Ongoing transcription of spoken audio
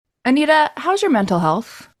Anita, how's your mental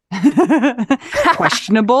health?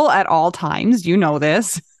 Questionable at all times. You know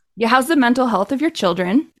this. Yeah, how's the mental health of your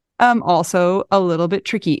children? Also a little bit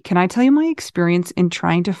tricky. Can I tell you my experience in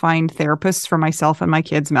trying to find therapists for myself and my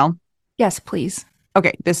kids, Mel? Yes, please.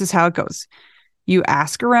 Okay, this is how it goes. You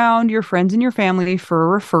ask around your friends and your family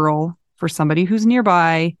for a referral for somebody who's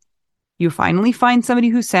nearby. You finally find somebody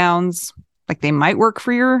who sounds like they might work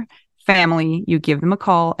for your family. You give them a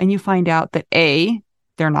call and you find out that A,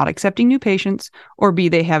 they're not accepting new patients, or B,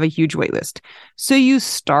 they have a huge wait list. So you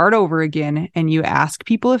start over again and you ask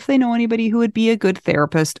people if they know anybody who would be a good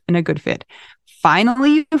therapist and a good fit.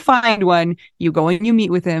 Finally, you find one, you go and you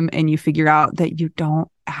meet with them, and you figure out that you don't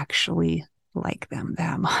actually like them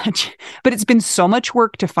that much. But it's been so much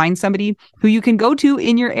work to find somebody who you can go to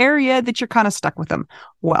in your area that you're kind of stuck with them.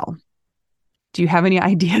 Well, do you have any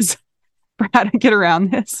ideas for how to get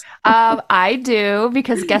around this? I do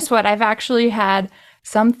because guess what? I've actually had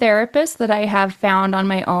some therapists that I have found on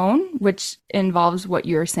my own, which involves what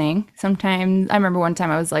you're saying. Sometimes I remember one time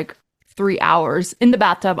I was like 3 hours in the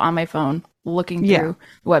bathtub on my phone looking Yeah. through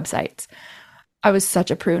websites. I was such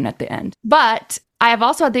a prune at the end. But I have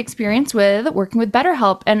also had the experience with working with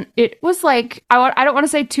BetterHelp. And it was like, I don't want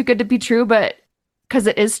to say too good to be true, but because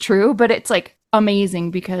it is true, but it's like amazing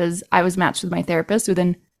because I was matched with my therapist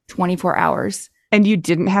within 24 hours. And you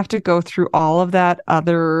didn't have to go through all of that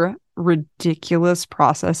other ridiculous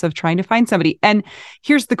process of trying to find somebody. And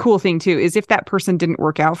here's the cool thing too, is if that person didn't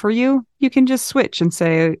work out for you, you can just switch and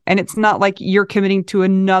say, and it's not like you're committing to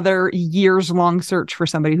another years long search for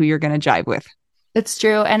somebody who you're going to jive with. It's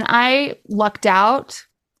true. And I lucked out,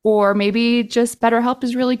 or maybe just BetterHelp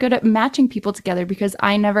is really good at matching people together because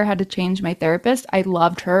I never had to change my therapist. I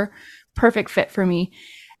loved her. Perfect fit for me.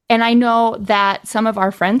 And I know that some of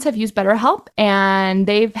our friends have used BetterHelp and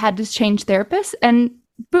they've had to change therapists, and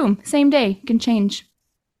boom, same day, you can change.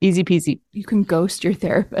 Easy peasy. You can ghost your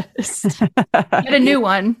therapist. Get a new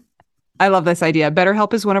one. I love this idea.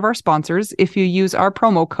 BetterHelp is one of our sponsors. If you use our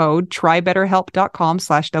promo code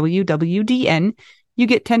trybetterhelp.com/WWDN, you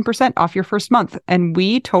get 10% off your first month. And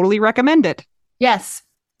we totally recommend it. Yes,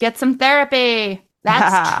 get some therapy.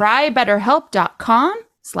 That's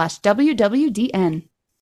trybetterhelp.com/WWDN.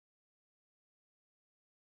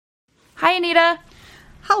 Hi, Anita.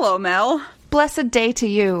 Hello, Mel. Blessed day to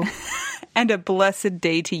you. And a blessed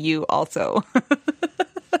day to you also.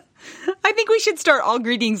 I think we should start all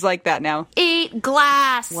greetings like that now. Eat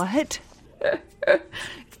glass. What?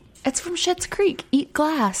 It's from Schitt's Creek. Eat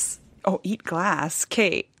glass. Oh, eat glass.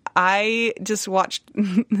 Okay, I just watched.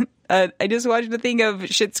 I just watched a thing of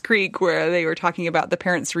Schitt's Creek where they were talking about the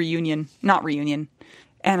parents' reunion, not reunion,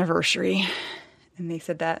 anniversary, and they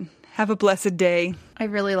said that. Have a blessed day. I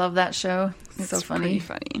really love that show. It's so funny. Pretty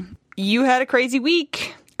funny. You had a crazy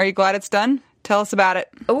week. Are you glad it's done? Tell us about it.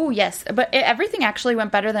 Oh, yes. But everything actually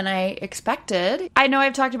went better than I expected. I know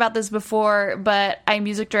I've talked about this before, but I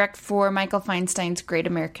music direct for Michael Feinstein's Great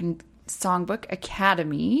American Songbook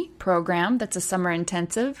Academy program. That's a summer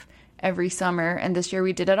intensive every summer. And this year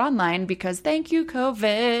we did it online because thank you,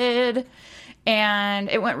 COVID. And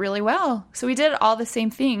it went really well. So we did all the same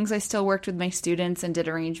things. I still worked with my students and did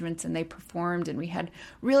arrangements, and they performed, and we had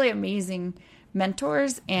really amazing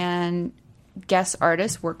mentors and guest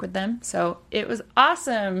artists work with them. So it was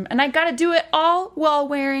awesome. And I got to do it all while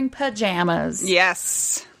wearing pajamas.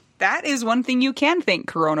 Yes. That is one thing you can thank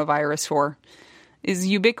coronavirus for, is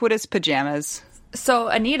ubiquitous pajamas. So,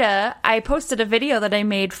 Anita, I posted a video that I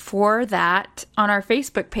made for that on our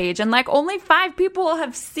Facebook page, and like only 5 people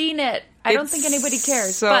have seen it. I don't think anybody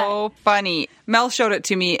cares. So funny. Mel showed it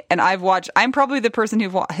to me, and I'm probably the person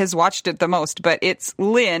who has watched it the most, but it's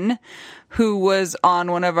Lynn, who was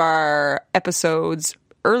on one of our episodes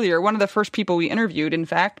earlier, one of the first people we interviewed, in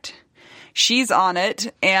fact. She's on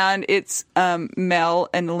it, and it's Mel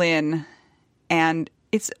and Lynn, and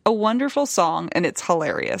it's a wonderful song, and it's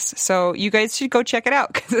hilarious. So you guys should go check it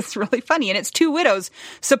out, because it's really funny, and it's 2 widows.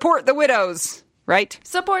 Support the widows, right?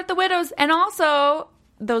 Support the widows. And also,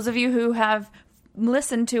 those of you who have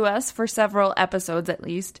listened to us for several episodes at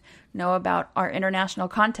least know about our international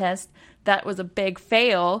contest. That was a big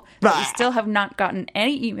fail that we still have not gotten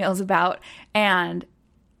any emails about. And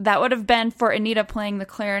that would have been for Anita playing the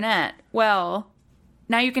clarinet. Well,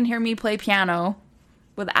 now you can hear me play piano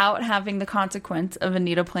without having the consequence of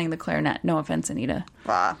Anita playing the clarinet. No offense, Anita.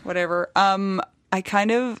 Whatever. I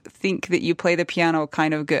kind of think that you play the piano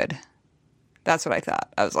kind of good. That's what I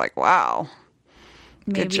thought. I was like, wow.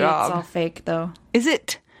 Maybe Good job. It's all fake, though. Is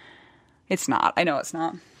it? It's not. I know it's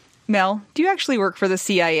not. Mel, do you actually work for the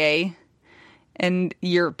CIA? And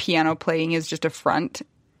your piano playing is just a front?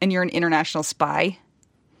 And you're an international spy?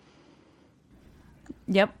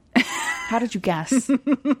 Yep. How did you guess?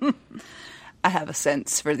 I have a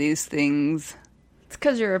sense for these things. It's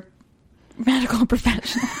because you're a medical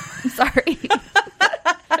professional. I'm sorry.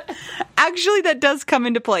 Actually, that does come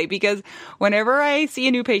into play because whenever I see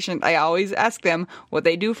a new patient, I always ask them what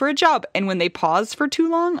they do for a job. And when they pause for too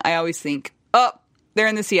long, I always think, oh, they're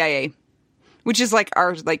in the CIA, which is like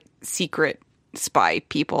our like secret spy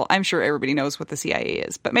people. I'm sure everybody knows what the CIA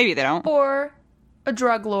is, but maybe they don't. Or a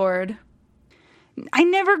drug lord. I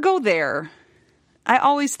never go there. I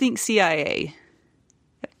always think CIA.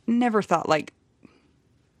 Never thought like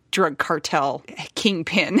drug cartel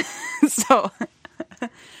kingpin. So...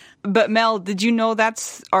 But Mel, did you know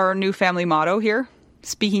that's our new family motto here?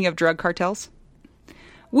 Speaking of drug cartels.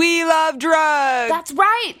 We love drugs! That's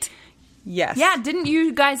right! Yes. Yeah, didn't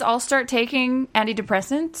you guys all start taking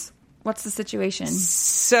antidepressants? What's the situation?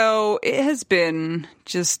 So it has been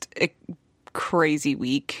just a crazy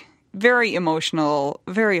week. Very emotional,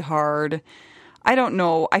 very hard. I don't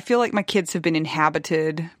know. I feel like my kids have been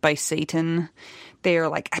inhabited by Satan. They are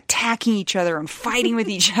like attacking each other and fighting with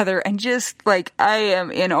each other and just like I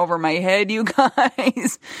am in over my head, you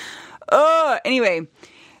guys. Anyway,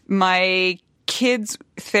 my kids'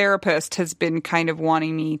 therapist has been kind of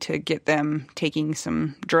wanting me to get them taking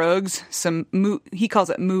some drugs, he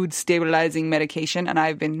calls it mood stabilizing medication, and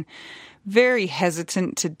I've been very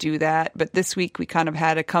hesitant to do that. But this week we kind of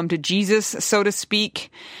had to come to Jesus, so to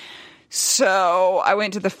speak. So I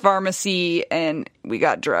went to the pharmacy and we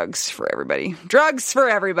got drugs for everybody. Drugs for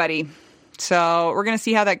everybody. So we're going to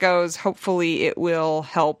see how that goes. Hopefully it will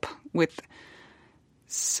help with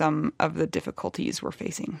some of the difficulties we're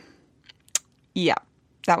facing. Yeah,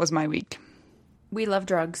 that was my week. We love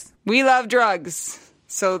drugs. We love drugs.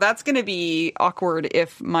 So that's going to be awkward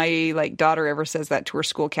if my daughter ever says that to her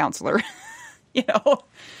school counselor. You know?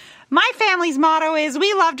 My family's motto is,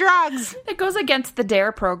 we love drugs. It goes against the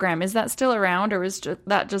DARE program. Is that still around, or is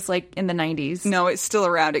that just like in the 90s? No, it's still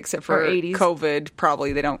around except for 80s. COVID.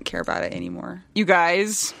 Probably they don't care about it anymore. You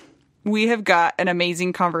guys, we have got an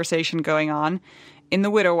amazing conversation going on in the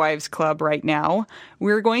Widow Wives Club right now.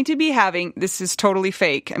 We're going to be having, this is totally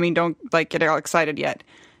fake. I mean, don't get all excited yet.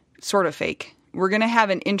 Sort of fake. We're going to have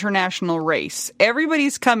an international race.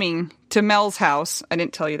 Everybody's coming to Mel's house. I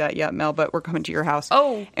didn't tell you that yet, Mel, but we're coming to your house.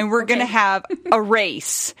 Oh, and we're going to have a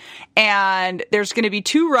race. And there's going to be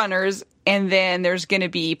 2 runners. And then there's going to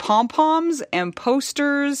be pom-poms and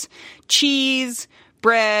posters, cheese,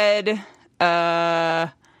 bread, I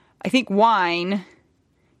think wine,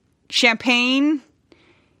 champagne,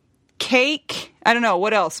 cake. I don't know.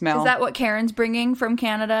 What else, Mel? Is that what Karen's bringing from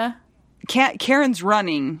Canada? Karen's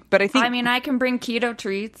running, but I think... I mean, I can bring keto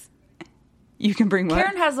treats. You can bring what?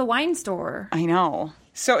 Karen has a wine store. I know.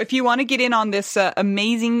 So if you want to get in on this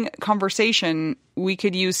amazing conversation, we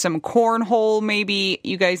could use some cornhole maybe.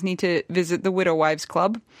 You guys need to visit the Widow Wives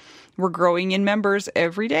Club. We're growing in members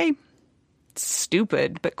every day. It's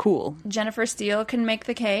stupid, but cool. Jennifer Steele can make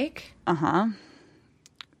the cake. Uh-huh.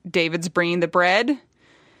 David's bringing the bread.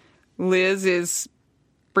 Liz is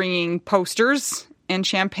bringing posters and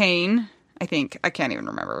champagne, I think. I can't even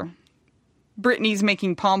remember. Brittany's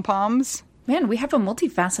making pom-poms. Man, we have a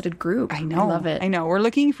multifaceted group. I know. I love it. I know. We're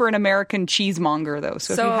looking for an American cheesemonger, though.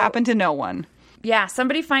 So if you happen to know one. Yeah,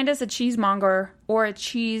 somebody find us a cheesemonger or a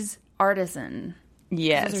cheese artisan.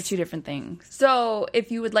 Yes. Those are 2 different things. So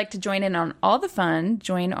if you would like to join in on all the fun,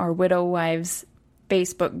 join our Widow Wives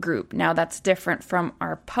Facebook group. Now, that's different from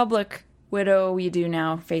our public Widow We Do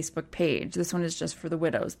Now Facebook page. This one is just for the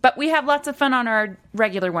widows. But we have lots of fun on our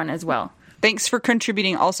regular one as well. Thanks for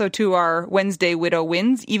contributing also to our Wednesday Widow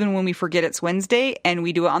Wins, even when we forget it's Wednesday and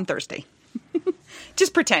we do it on Thursday.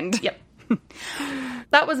 Just pretend. Yep.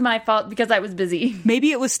 That was my fault because I was busy.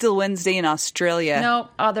 Maybe it was still Wednesday in Australia.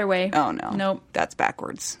 Nope, other way. Oh, no. Nope. That's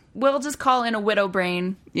backwards. We'll just call in a widow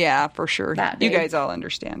brain. Yeah, for sure. That day. You guys all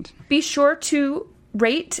understand. Be sure to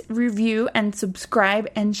rate, review, and subscribe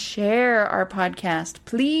and share our podcast.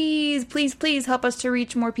 Please, please, please help us to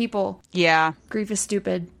reach more people. Yeah. Grief is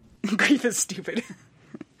stupid. Grief is stupid.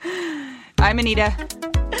 I'm Anita.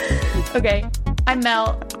 Okay. I'm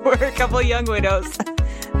Mel. We're a couple young widows.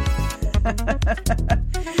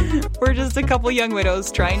 We're just a couple young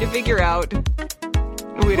widows trying to figure out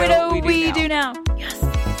Widow We Do Now. Yes.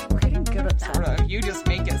 We're getting good at that. Sort of. You just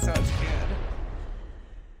make it so it's good.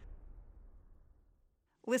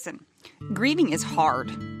 Listen, grieving is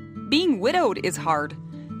hard. Being widowed is hard.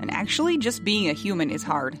 And actually, just being a human is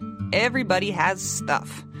hard. Everybody has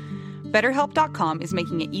stuff. BetterHelp.com is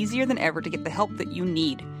making it easier than ever to get the help that you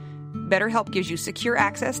need. BetterHelp gives you secure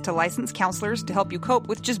access to licensed counselors to help you cope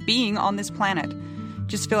with just being on this planet.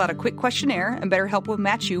 Just fill out a quick questionnaire, and BetterHelp will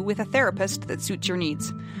match you with a therapist that suits your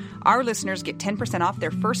needs. Our listeners get 10% off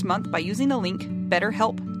their first month by using the link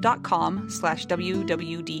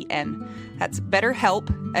betterhelp.com/WWDN. That's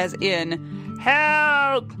BetterHelp, as in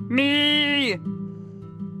help me,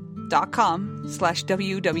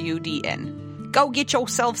 .com/WWDN. Go get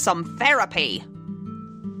yourself some therapy.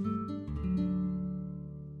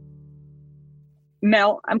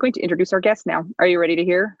 Mel, I'm going to introduce our guest now. Are you ready to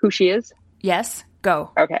hear who she is? Yes,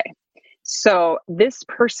 go. Okay. So this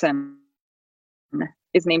person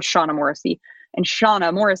is named Shauna Morrissey. And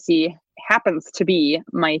Shauna Morrissey happens to be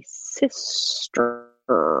my sister.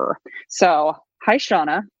 So, hi,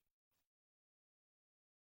 Shauna.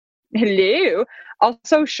 Hello.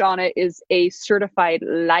 Also, Shauna is a certified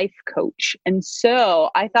life coach. And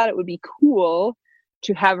so I thought it would be cool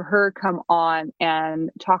to have her come on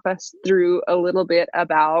and talk us through a little bit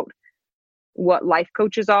about what life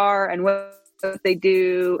coaches are and what they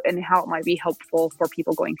do and how it might be helpful for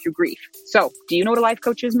people going through grief. So, do you know what a life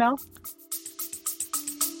coach is, Mel?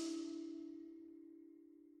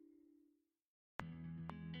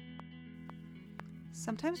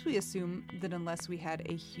 Sometimes we assume that unless we had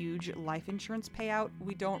a huge life insurance payout,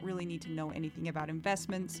 we don't really need to know anything about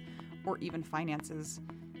investments or even finances.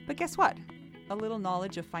 But guess what? A little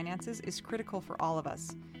knowledge of finances is critical for all of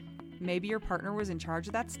us. Maybe your partner was in charge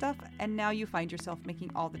of that stuff, and now you find yourself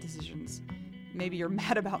making all the decisions. Maybe you're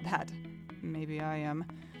mad about that. Maybe I am.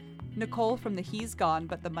 Nicole from the He's Gone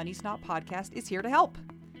But the Money's Not podcast is here to help.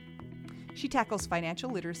 She tackles financial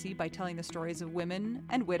literacy by telling the stories of women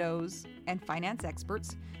and widows and finance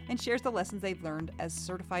experts, and shares the lessons they've learned as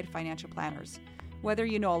certified financial planners. Whether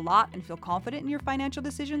you know a lot and feel confident in your financial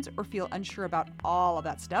decisions or feel unsure about all of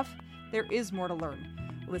that stuff, there is more to learn.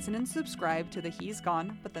 Listen and subscribe to the He's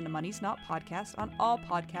Gone But the Money's Not podcast on all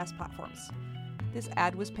podcast platforms. This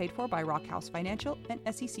ad was paid for by Rockhouse Financial, an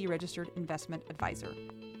SEC-registered investment advisor.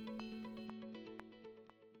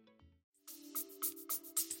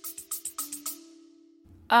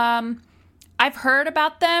 I've heard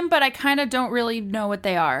about them, but I kind of don't really know what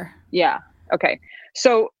they are. Yeah. Okay.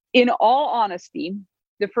 So, in all honesty,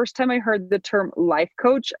 the first time I heard the term life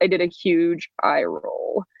coach, I did a huge eye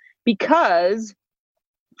roll because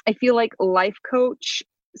I feel like life coach,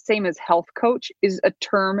 same as health coach, is a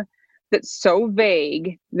term that's so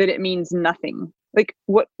vague that it means nothing. Like,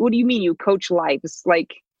 what do you mean you coach lives?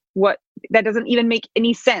 Like, what? That doesn't even make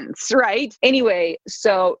any sense, right? Anyway,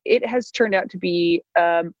 so it has turned out to be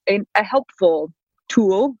a helpful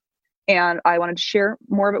tool, and I wanted to share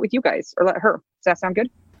more of it with you guys, or let her. Does that sound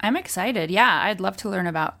good? I'm excited. Yeah, I'd love to learn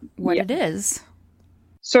about what it is.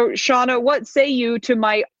 So, Shauna, what say you to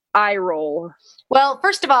my eye roll? Well,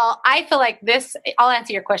 first of all, I feel like this, I'll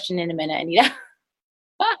answer your question in a minute, Anita.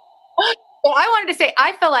 Well, I wanted to say,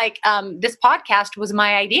 I feel like this podcast was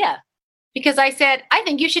my idea because I said, I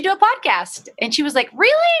think you should do a podcast. And she was like,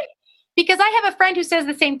 really? Because I have a friend who says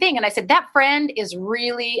the same thing. And I said, that friend is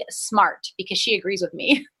really smart because she agrees with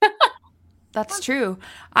me. That's true.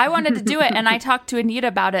 I wanted to do it, and I talked to Anita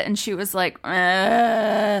about it, and she was like,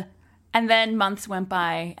 and then months went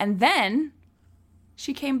by, and then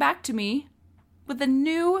she came back to me with a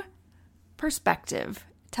new perspective.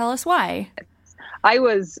 Tell us why. I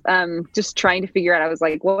was just trying to figure out, I was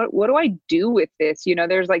like, what do I do with this? You know,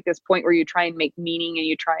 there's like this point where you try and make meaning and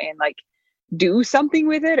you try and like do something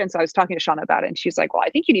with it. And so I was talking to Shauna about it, and she's like, well, I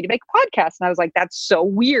think you need to make a podcast. And I was like, that's so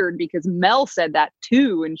weird because Mel said that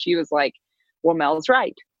too. And she was like, well, Mel's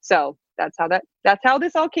right. So that's how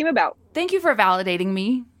this all came about. Thank you for validating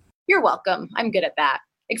me. You're welcome. I'm good at that.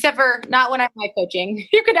 Except for not when I'm life coaching.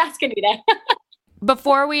 You could ask Anita.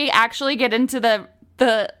 Before we actually get into the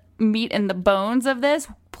meat and the bones of this,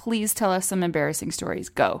 please tell us some embarrassing stories.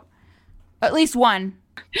 Go. At least one.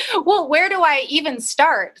 Well, where do I even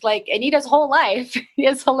start? Like, Anita's whole life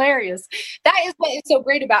is hilarious. That is what is so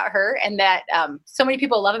great about her, and that so many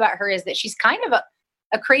people love about her, is that she's kind of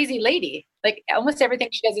a crazy lady. Like, almost everything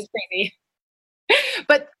she does is crazy.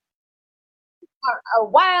 But a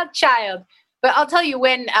wild child. But I'll tell you,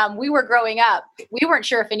 when we were growing up, we weren't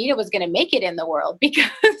sure if Anita was going to make it in the world because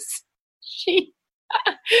she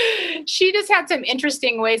just had some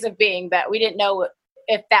interesting ways of being that we didn't know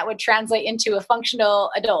if that would translate into a functional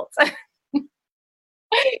adult.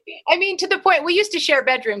 I mean, to the point, we used to share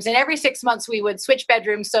bedrooms, and every 6 months we would switch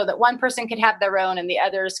bedrooms so that one person could have their own and the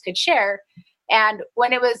others could share. And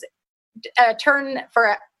when it was a turn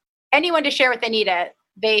for anyone to share with Anita,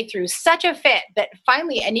 they threw such a fit that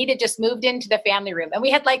finally Anita just moved into the family room. And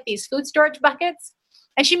we had like these food storage buckets,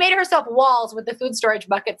 and she made herself walls with the food storage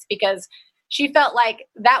buckets because she felt like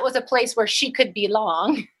that was a place where she could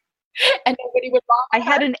belong. And nobody would bother I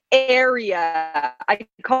had an area. I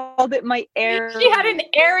called it my area. She had an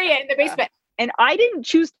area in the basement. And I didn't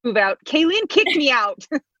choose to move out. Kaylin kicked me out.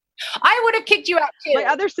 I would have kicked you out too. My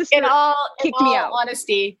other sister in all me out.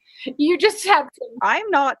 honesty, you just had to. I'm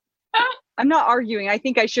not arguing. I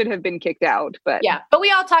think I should have been kicked out, but yeah. But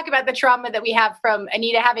we all talk about the trauma that we have from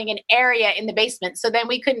Anita having an area in the basement. So then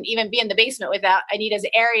we couldn't even be in the basement without Anita's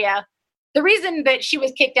area. The reason that she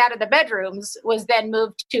was kicked out of the bedrooms was then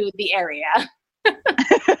moved to the area.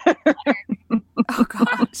 Oh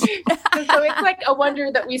gosh. So it's like a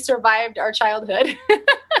wonder that we survived our childhood.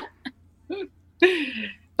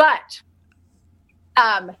 But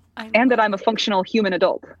and that I'm a functional human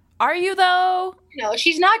adult. Are you though? No,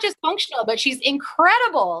 she's not just functional, but she's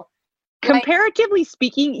incredible. Comparatively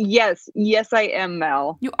speaking, yes, I am,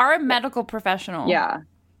 Mel. You are a medical professional. Yeah.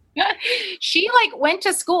 She went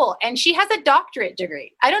to school and she has a doctorate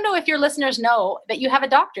degree. I don't know if your listeners know that you have a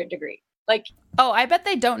doctorate degree. Oh, I bet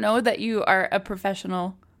they don't know that you are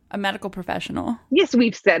a medical professional. Yes,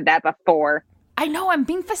 we've said that before. I know, I'm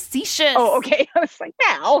being facetious. Oh, okay. I was like,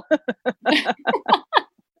 now.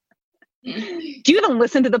 Do you even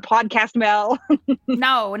listen to the podcast, Mel?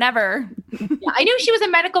 No, never. Yeah, I knew she was a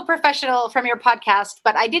medical professional from your podcast,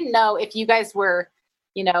 but I didn't know if you guys were,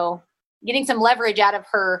 getting some leverage out of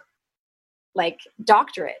her,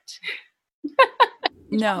 doctorate.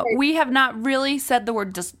 No, we have not really said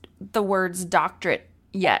the words doctorate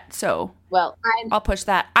yet, so well, I'll push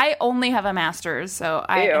that. I only have a master's, so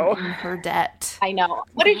I am in her debt. I know.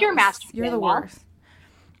 What is your master's? You're the worst.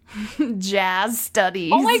 Jazz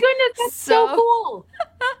studies. Oh my goodness, that's so cool.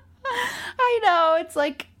 I know, it's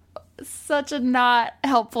such a not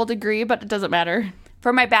helpful degree, but it doesn't matter.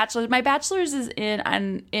 For my bachelor's is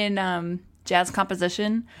in jazz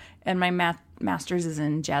composition, and my master's is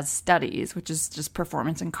in jazz studies, which is just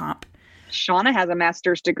performance and comp. Shauna has a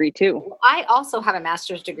master's degree too. I also have a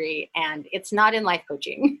master's degree, and it's not in life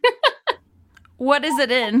coaching. What is it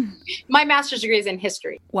in? My master's degree is in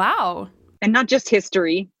history. Wow. And not just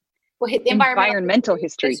history. Well, environmental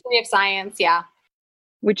history. History of science, yeah.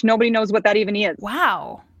 Which nobody knows what that even is.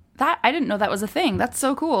 Wow. I didn't know that was a thing. That's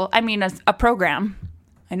so cool. I mean, a program.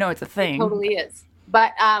 I know it's a thing. It totally is.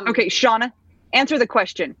 But okay, Shauna, answer the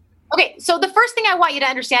question. Okay, so the first thing I want you to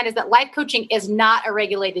understand is that life coaching is not a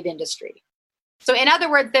regulated industry. So in other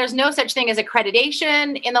words, there's no such thing as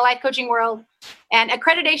accreditation in the life coaching world. And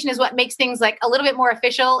accreditation is what makes things a little bit more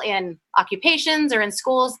official in occupations or in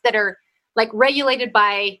schools that are regulated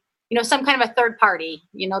by, some kind of a third party,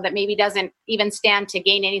 that maybe doesn't even stand to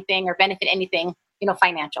gain anything or benefit anything,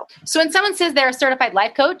 financial. So when someone says they're a certified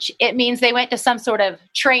life coach, it means they went to some sort of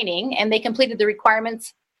training and they completed the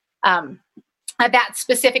requirements of that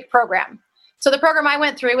specific program. So the program I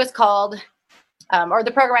went through was called,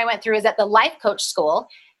 the program I went through is at the Life Coach School.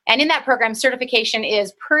 And in that program, certification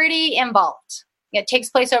is pretty involved. It takes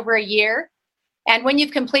place over a year. And when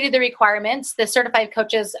you've completed the requirements, the certified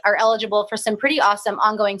coaches are eligible for some pretty awesome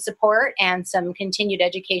ongoing support and some continued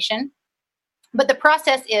education. But the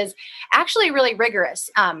process is actually really rigorous.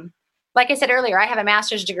 Like I said earlier, I have a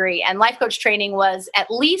master's degree, and life coach training was at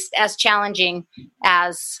least as challenging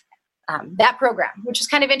as that program, which is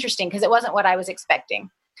kind of interesting because it wasn't what I was expecting.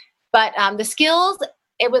 But the skills,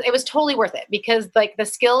 it was totally worth it because the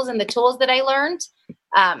skills and the tools that I learned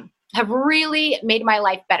have really made my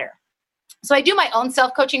life better. So I do my own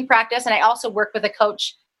self-coaching practice, and I also work with a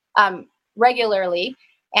coach regularly.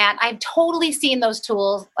 And I've totally seen those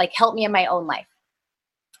tools help me in my own life.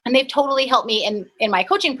 And they've totally helped me in my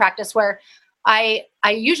coaching practice, where I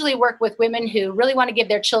usually work with women who really want to give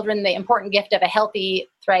their children the important gift of a healthy,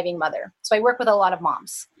 thriving mother. So I work with a lot of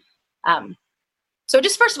moms. So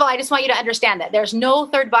just first of all, I just want you to understand that there's no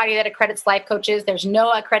third body that accredits life coaches. There's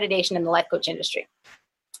no accreditation in the life coach industry.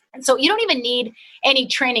 And so you don't even need any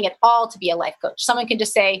training at all to be a life coach. Someone can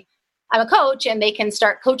just say, I'm a coach, and they can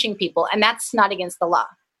start coaching people, and that's not against the law.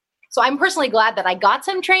 So I'm personally glad that I got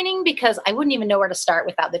some training because I wouldn't even know where to start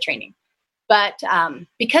without the training. But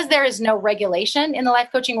because there is no regulation in the life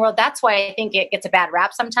coaching world, that's why I think it gets a bad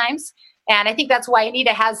rap sometimes. And I think that's why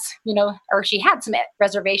Anita has, or she had some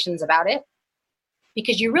reservations about it,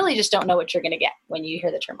 because you really just don't know what you're going to get when you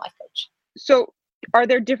hear the term life coach. So are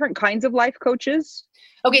there different kinds of life coaches?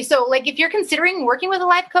 Okay, so if you're considering working with a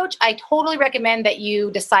life coach, I totally recommend that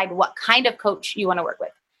you decide what kind of coach you want to work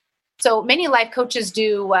with. So many life coaches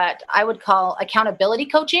do what I would call accountability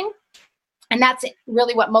coaching. And that's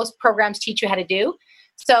really what most programs teach you how to do.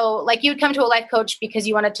 So you would come to a life coach because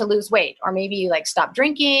you wanted to lose weight, or maybe stop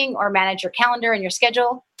drinking or manage your calendar and your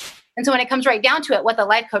schedule. And so when it comes right down to it, what the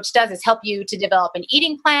life coach does is help you to develop an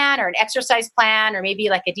eating plan or an exercise plan, or maybe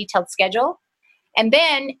a detailed schedule. And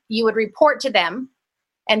then you would report to them,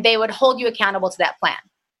 and they would hold you accountable to that plan.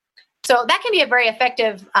 So that can be a very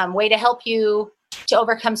effective way to help you to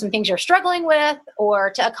overcome some things you're struggling with or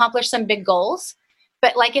to accomplish some big goals.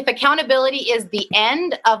 But like if accountability is the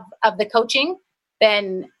end of the coaching,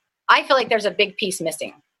 then I feel like there's a big piece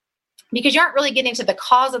missing because you aren't really getting to the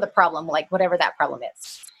cause of the problem, like whatever that problem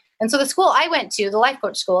is. And so the school I went to, the life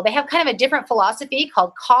coach school, they have kind of a different philosophy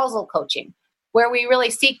called causal coaching, where we really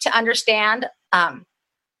seek to understand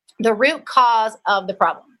the root cause of the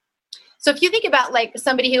problem. So if you think about like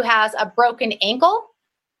somebody who has a broken ankle,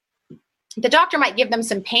 the doctor might give them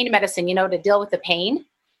some pain medicine, to deal with the pain.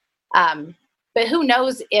 But who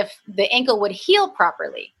knows if the ankle would heal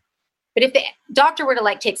properly. But if the doctor were to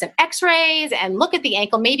like take some x-rays and look at the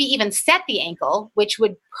ankle, maybe even set the ankle, which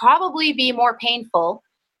would probably be more painful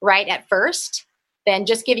right at first than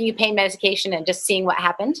just giving you pain medication and just seeing what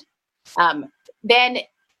happened, then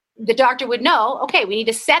the doctor would know, okay, we need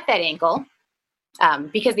to set that ankle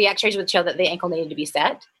because the x-rays would show that the ankle needed to be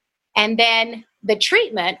set. And then the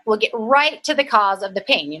treatment will get right to the cause of the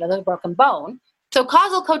pain, the broken bone. So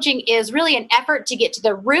causal coaching is really an effort to get to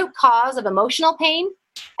the root cause of emotional pain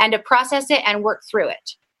and to process it and work through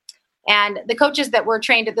it. And the coaches that were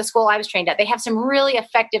trained at the school I was trained at, they have some really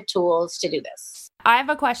effective tools to do this. I have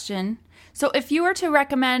a question. So if you were to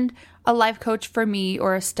recommend a life coach for me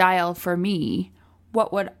or a style for me,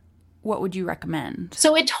 what would you recommend?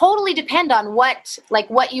 So it totally depends on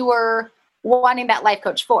what you were wanting that life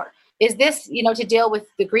coach for. Is this, to deal with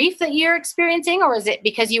the grief that you're experiencing, or is it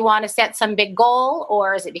because you want to set some big goal,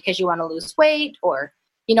 or is it because you want to lose weight, or,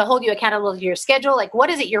 hold you accountable to your schedule? Like, what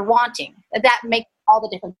is it you're wanting? That makes all the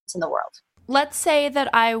difference in the world. Let's say that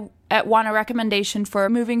I want a recommendation for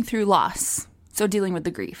moving through loss, so dealing with the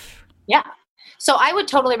grief. Yeah. So I would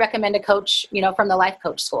totally recommend a coach, from the life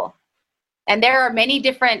coach school. And there are many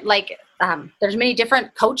different, there's many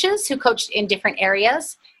different coaches who coach in different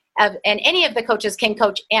areas. And any of the coaches can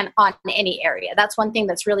coach on any area. That's one thing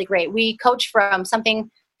that's really great. We coach from something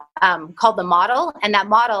called the model, and that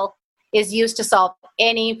model is used to solve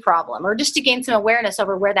any problem or just to gain some awareness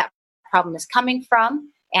over where that problem is coming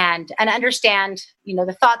from and understand,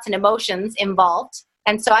 the thoughts and emotions involved.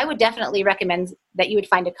 And so I would definitely recommend that you would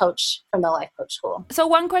find a coach from the life coach school. So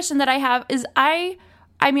one question that I have is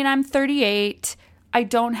I'm 38. I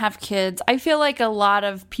don't have kids. I feel like a lot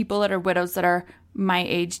of people that are widows that are my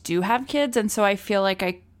age do have kids, and so I feel like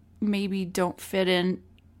I maybe don't fit in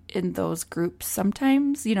those groups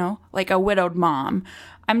sometimes, like a widowed mom.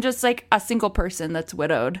 I'm just like a single person that's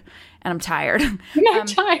widowed and I'm tired. You're not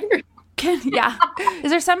tired. Yeah.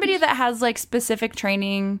 Is there somebody that has like specific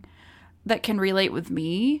training that can relate with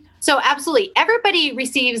me? So absolutely. Everybody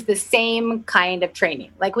receives the same kind of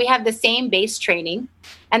training. Like we have the same base training,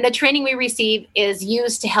 and the training we receive is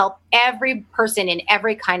used to help every person in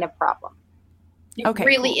every kind of problem. It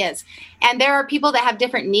really is. And there are people that have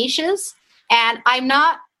different niches, and I'm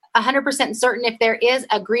not 100% certain if there is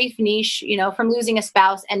a grief niche, from losing a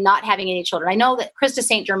spouse and not having any children. I know that Krista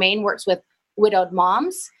St. Germain works with widowed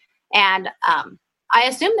moms, and I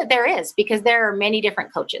assume that there is because there are many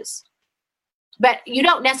different coaches. But you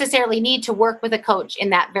don't necessarily need to work with a coach in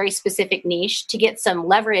that very specific niche to get some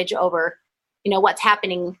leverage over, what's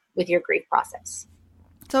happening with your grief process.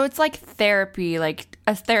 So it's like therapy. Like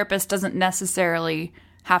a therapist doesn't necessarily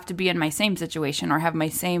have to be in my same situation or have my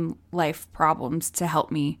same life problems to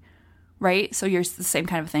help me, right? So you're the same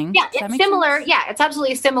kind of thing? Yeah, it's similar. Sense? Yeah, it's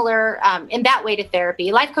absolutely similar in that way to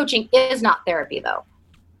therapy. Life coaching is not therapy, though.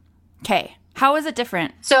 Okay. How is it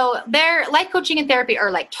different? So life coaching and therapy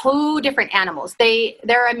are like two different animals.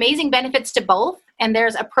 There are amazing benefits to both, and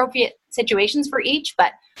there's appropriate situations for each,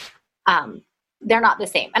 but they're not the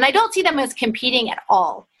same. And I don't see them as competing at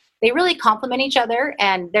all. They really complement each other,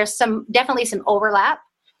 and there's definitely some overlap.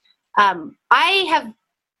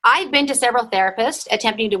 I've been to several therapists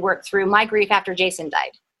attempting to work through my grief after Jason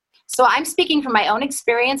died. So I'm speaking from my own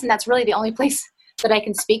experience, and that's really the only place that I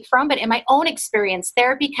can speak from. But in my own experience,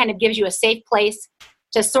 therapy kind of gives you a safe place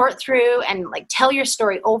to sort through and like tell your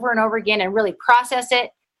story over and over again and really process it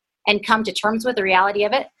and come to terms with the reality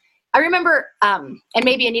of it. I remember, and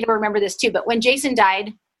maybe Anita will remember this too, but when Jason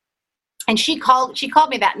died, and she called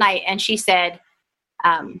me that night, and she said,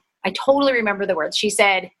 I totally remember the words. She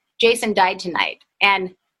said, "Jason died tonight."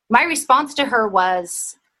 And my response to her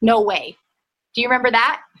was, "No way." Do you remember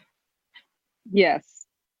that? Yes.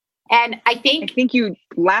 And I think you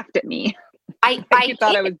laughed at me. I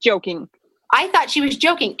thought I was joking. I thought she was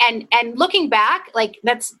joking. And looking back, like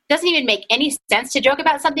that doesn't even make any sense to joke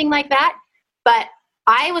about something like that. But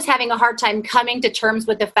I was having a hard time coming to terms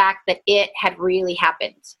with the fact that it had really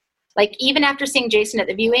happened. Like even after seeing Jason at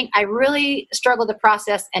the viewing, I really struggled to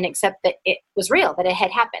process and accept that it was real, that it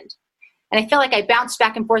had happened. And I feel like I bounced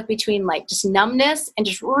back and forth between like just numbness and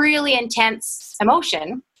just really intense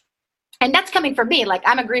emotion. And that's coming from me. Like,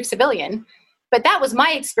 I'm a grief civilian, but that was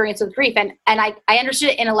my experience with grief. And I understood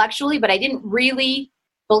it intellectually, but I didn't really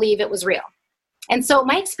believe it was real. And so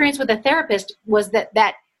my experience with a therapist was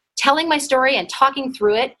that telling my story and talking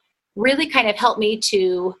through it really kind of helped me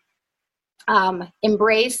to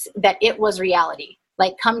embrace that it was reality,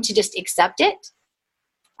 like come to just accept it.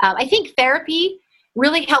 I think therapy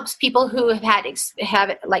really helps people who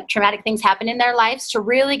have like traumatic things happen in their lives to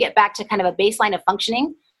really get back to kind of a baseline of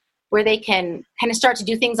functioning where they can kind of start to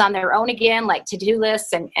do things on their own again, like to-do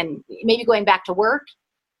lists and maybe going back to work.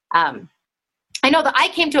 I know that I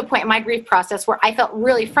came to a point in my grief process where I felt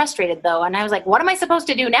really frustrated though. And I was like, what am I supposed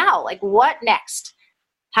to do now? Like, what next?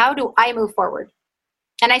 How do I move forward?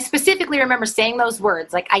 And I specifically remember saying those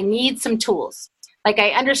words, like, I need some tools. Like,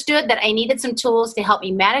 I understood that I needed some tools to help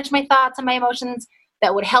me manage my thoughts and my emotions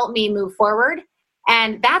that would help me move forward.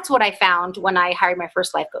 And that's what I found when I hired my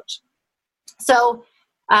first life coach. So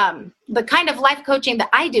the kind of life coaching that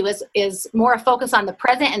I do is more a focus on the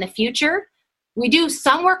present and the future. We do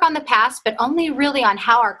some work on the past, but only really on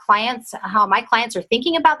how my clients are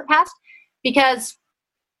thinking about the past, because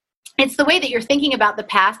it's the way that you're thinking about the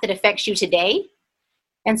past that affects you today.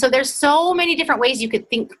 And so there's so many different ways you could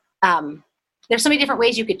think. There's so many different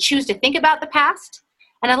ways you could choose to think about the past.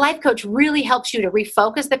 And a life coach really helps you to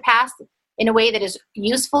refocus the past in a way that is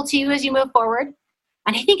useful to you as you move forward.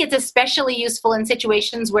 And I think it's especially useful in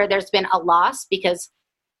situations where there's been a loss, because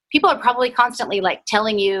people are probably constantly like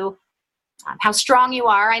telling you how strong you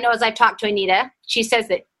are. I know as I've talked to Anita, she says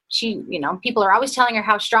that people are always telling her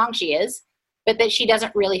how strong she is, but that she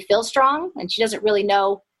doesn't really feel strong and she doesn't really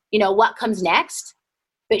know, what comes next.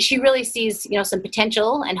 But she really sees, some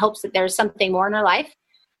potential and hopes that there's something more in her life.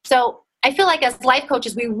 So I feel like as life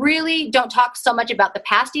coaches, we really don't talk so much about the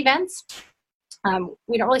past events.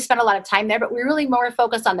 We don't really spend a lot of time there, but we're really more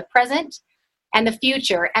focused on the present and the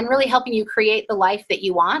future and really helping you create the life that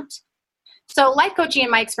you want. So life coaching,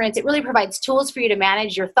 in my experience, it really provides tools for you to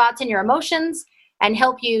manage your thoughts and your emotions and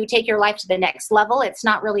help you take your life to the next level. It's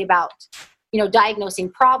not really about,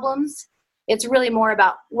 diagnosing problems. It's really more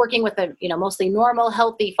about working with a, mostly normal,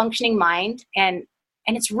 healthy, functioning mind. And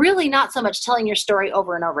it's really not so much telling your story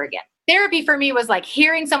over and over again. Therapy for me was like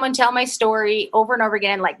hearing someone tell my story over and over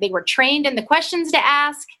again, like they were trained in the questions to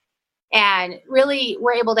ask and really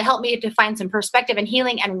were able to help me to find some perspective and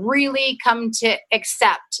healing and really come to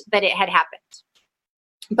accept that it had happened.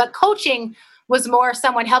 But coaching was more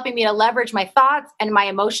someone helping me to leverage my thoughts and my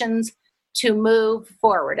emotions to move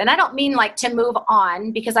forward. And I don't mean like to move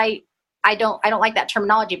on, because I don't like that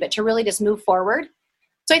terminology, but to really just move forward.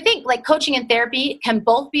 So I think like coaching and therapy can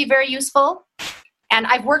both be very useful. And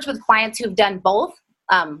I've worked with clients who've done both,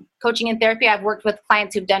 coaching and therapy. I've worked with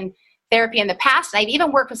clients who've done therapy in the past. I've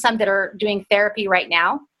even worked with some that are doing therapy right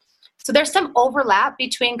now. So there's some overlap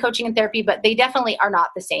between coaching and therapy, but they definitely are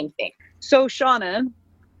not the same thing. So Shauna,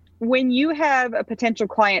 when you have a potential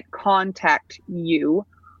client contact you,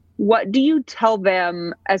 what do you tell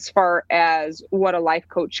them as far as what a life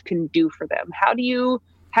coach can do for them? How do you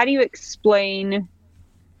explain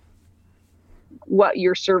what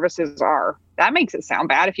your services are? That makes it sound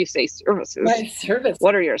bad if you say services. My service.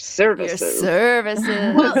 What are your services? Your services.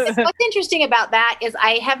 Well, what's interesting about that is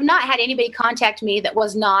I have not had anybody contact me that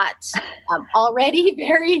was not already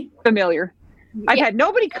very familiar. I've had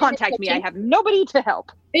nobody contact me. I have nobody to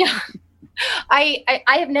help. Yeah. I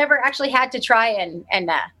have never actually had to try and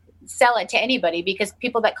sell it to anybody, because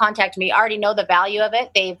people that contact me already know the value of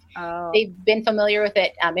it. They've been familiar with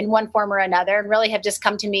it in one form or another, and really have just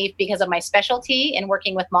come to me because of my specialty in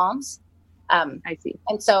working with moms. I see.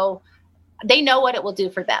 And so they know what it will do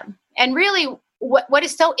for them. And really what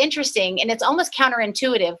is so interesting, and it's almost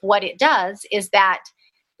counterintuitive, what it does is that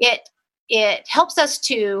it helps us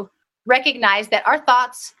to recognize that our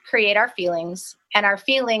thoughts create our feelings and our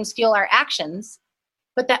feelings fuel our actions,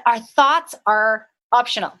 but that our thoughts are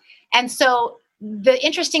optional. And so the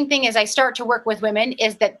interesting thing is I start to work with women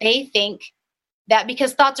is that they think that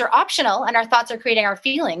because thoughts are optional and our thoughts are creating our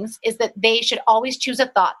feelings, is that they should always choose a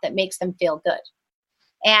thought that makes them feel good.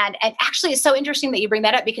 And actually it's so interesting that you bring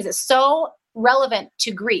that up, because it's so relevant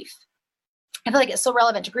to grief. I feel like it's so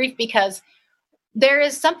relevant to grief because there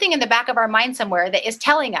is something in the back of our mind somewhere that is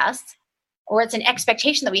telling us, or it's an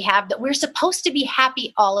expectation that we have, that we're supposed to be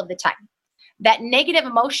happy all of the time. That negative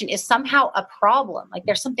emotion is somehow a problem. Like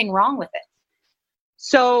there's something wrong with it.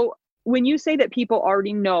 So when you say that people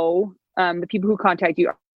already know, the people who contact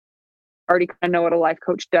you already kind of know what a life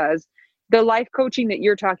coach does, the life coaching that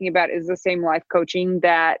you're talking about is the same life coaching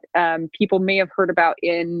that people may have heard about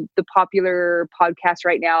in the popular podcast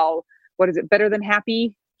right now, what is it? Better Than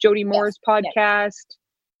Happy, Jody Moore's podcast.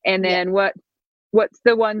 And then what's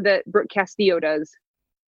the one that Brooke Castillo does?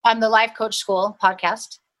 The Life Coach School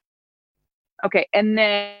podcast. Okay. And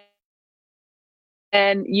then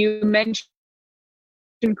you mentioned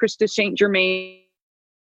Krista St. Germain,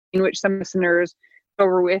 which some listeners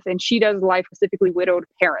over with, and she does life specifically widowed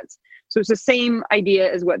parents. So it's the same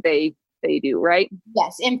idea as what they do, right?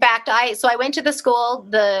 Yes. In fact, I went to the school,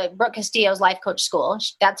 the Brooke Castillo's Life Coach School.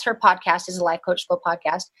 That's her podcast, is a Life Coach School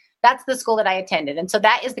podcast. That's the school that I attended. And so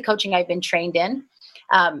that is the coaching I've been trained in.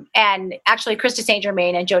 And actually, Krista St.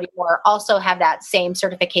 Germain and Jody Moore also have that same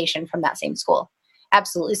certification from that same school.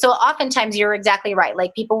 Absolutely. So oftentimes you're exactly right.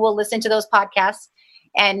 Like, people will listen to those podcasts,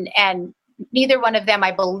 and neither one of them,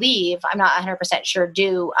 I believe, I'm not 100% sure,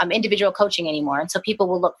 do individual coaching anymore. And so people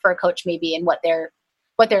will look for a coach maybe in what they're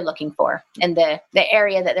looking for and the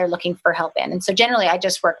area that they're looking for help in. And so generally I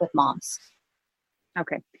just work with moms.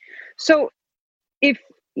 Okay. So if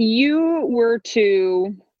you were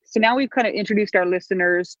to, so now we've kind of introduced our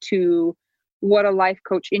listeners to what a life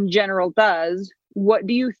coach in general does. What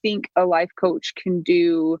do you think a life coach can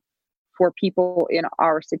do for people in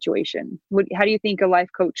our situation? How do you think a life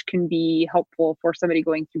coach can be helpful for somebody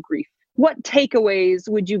going through grief? What takeaways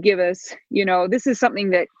would you give us? You know, this is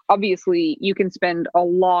something that obviously you can spend a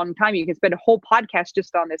long time. You can spend a whole podcast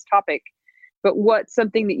just on this topic. But what's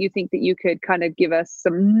something that you think that you could kind of give us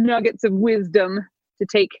some nuggets of wisdom to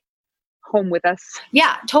take home with us?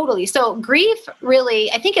 Yeah, totally. So grief,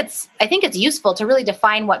 really, I think it's useful to really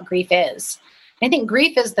define what grief is. I think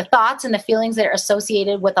grief is the thoughts and the feelings that are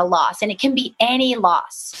associated with a loss, and it can be any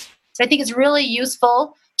loss. So I think it's really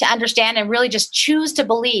useful to understand and really just choose to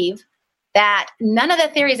believe that none of the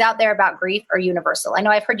theories out there about grief are universal. I know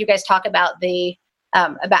I've heard you guys talk about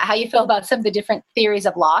about how you feel about some of the different theories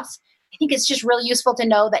of loss. I think it's just really useful to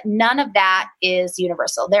know that none of that is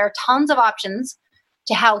universal. There are tons of options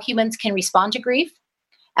to how humans can respond to grief.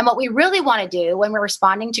 And what we really want to do when we're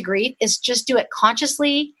responding to grief is just do it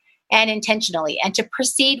consciously and intentionally, and to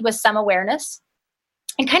proceed with some awareness.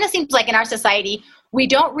 It kind of seems like in our society, we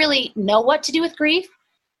don't really know what to do with grief,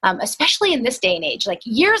 especially in this day and age. Like,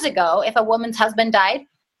 years ago, if a woman's husband died,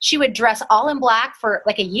 she would dress all in black for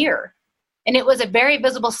like a year. And it was a very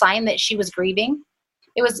visible sign that she was grieving.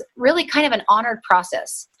 It was really kind of an honored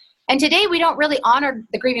process. And today we don't really honor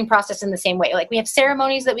the grieving process in the same way. Like, we have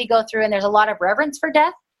ceremonies that we go through, and there's a lot of reverence for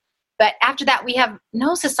death. But after that, we have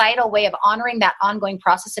no societal way of honoring that ongoing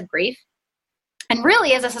process of grief. And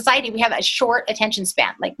really, as a society, we have a short attention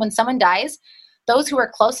span. Like, when someone dies, those who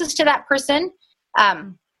are closest to that person,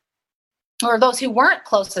 or those who weren't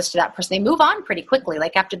closest to that person, they move on pretty quickly,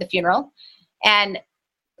 like after the funeral. And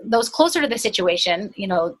those closer to the situation, you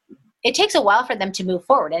know, it takes a while for them to move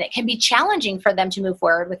forward, and it can be challenging for them to move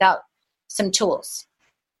forward without some tools.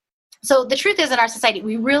 So the truth is, in our society,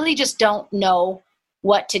 we really just don't know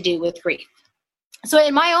what to do with grief. So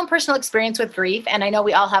in my own personal experience with grief, and I know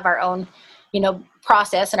we all have our own,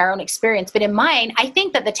 process and our own experience, but in mine, I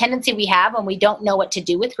think that the tendency we have when we don't know what to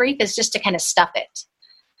do with grief is just to kind of stuff it.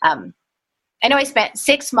 I know I spent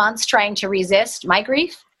 6 months trying to resist my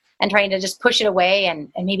grief and trying to just push it away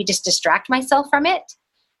and maybe just distract myself from it.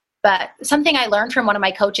 But something I learned from one of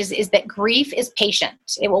my coaches is that grief is patient.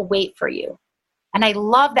 It will wait for you. And I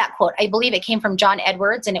love that quote. I believe it came from John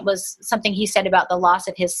Edwards, and it was something he said about the loss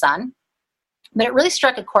of his son. But it really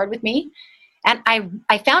struck a chord with me. And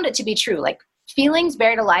I found it to be true. Like, feelings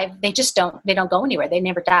buried alive, they don't go anywhere. They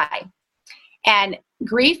never die. And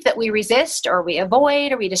grief that we resist or we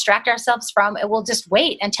avoid or we distract ourselves from, it will just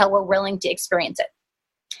wait until we're willing to experience it.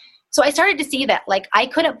 So I started to see that, like, I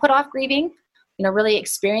couldn't put off grieving, really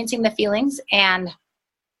experiencing the feelings, and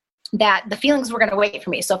that the feelings were going to wait for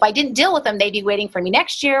me. So if I didn't deal with them, they'd be waiting for me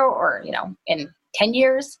next year or, in 10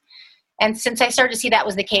 years. And since I started to see that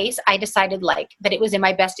was the case, I decided that it was in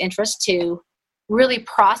my best interest to really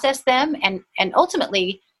process them and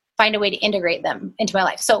ultimately find a way to integrate them into my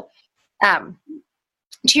life. So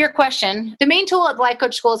to your question, the main tool at the Life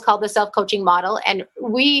Coach School is called the self-coaching model. And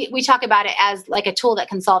we talk about it as like a tool that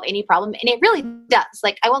can solve any problem. And it really does.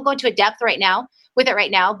 Like, I won't go into a depth right now,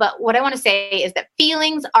 but what I want to say is that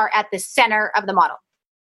feelings are at the center of the model.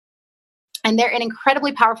 And they're an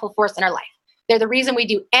incredibly powerful force in our life. They're the reason we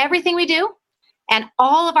do everything we do. And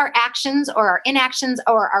all of our actions or our inactions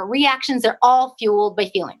or our reactions, they're all fueled by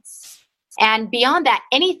feelings. And beyond that,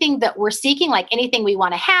 anything that we're seeking, like anything we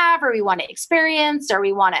want to have or we want to experience or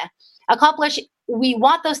we want to accomplish, we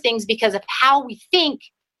want those things because of how we think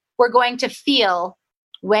we're going to feel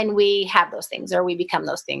when we have those things or we become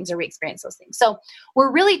those things or we experience those things. So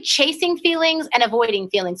we're really chasing feelings and avoiding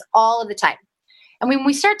feelings all of the time. And when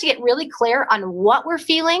we start to get really clear on what we're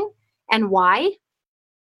feeling and why,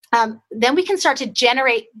 then we can start to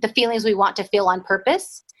generate the feelings we want to feel on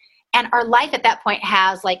purpose. And our life at that point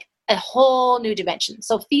has like a whole new dimension.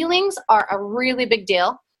 So feelings are a really big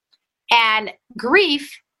deal. And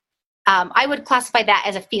grief, I would classify that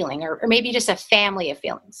as a feeling, or maybe just a family of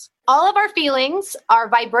feelings. All of our feelings are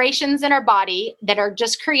vibrations in our body that are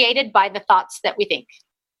just created by the thoughts that we think.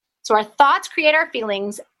 So our thoughts create our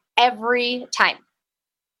feelings every time.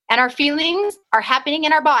 And our feelings are happening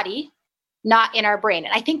in our body, not in our brain.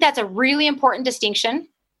 And I think that's a really important distinction.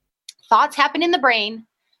 Thoughts happen in the brain,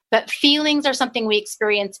 but feelings are something we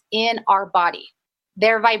experience in our body.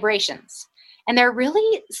 They're vibrations. And they're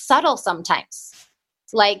really subtle sometimes.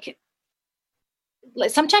 Like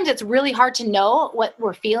sometimes it's really hard to know what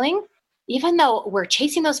we're feeling, even though we're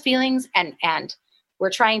chasing those feelings and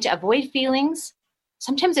we're trying to avoid feelings.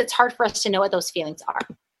 Sometimes it's hard for us to know what those feelings are.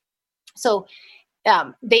 So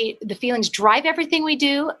the feelings drive everything we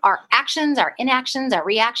do, our actions, our inactions, our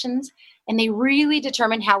reactions, and they really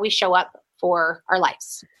determine how we show up for our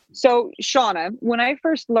lives. So, Shauna, when I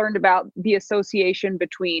first learned about the association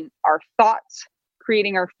between our thoughts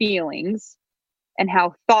creating our feelings and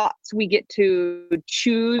how thoughts, we get to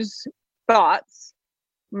choose thoughts,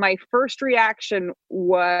 my first reaction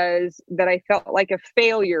was that I felt like a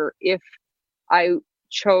failure if I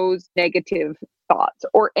chose negative thoughts,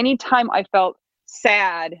 or anytime I felt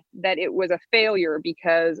sad that it was a failure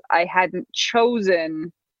because I hadn't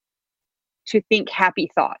chosen to think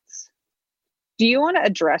happy thoughts. Do you want to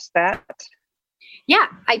address that? Yeah,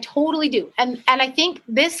 I totally do. And I think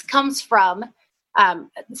this comes from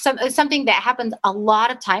something that happens a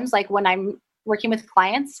lot of times, like when I'm working with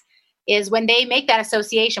clients, is when they make that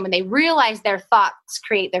association, when they realize their thoughts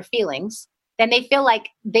create their feelings, then they feel like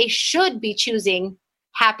they should be choosing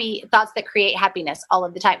happy thoughts that create happiness all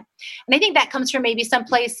of the time. And I think that comes from maybe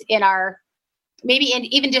someplace in our, maybe in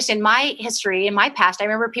even just in my history, in my past, I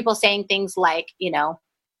remember people saying things like,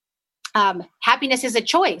 happiness is a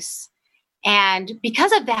choice. And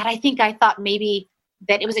because of that, I think I thought maybe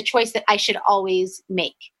that it was a choice that I should always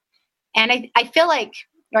make. And I feel like,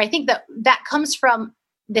 or I think that comes from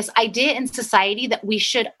this idea in society that we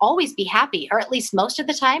should always be happy, or at least most of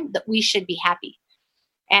the time that we should be happy.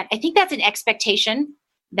 And I think that's an expectation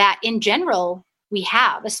that in general we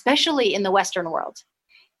have, especially in the Western world.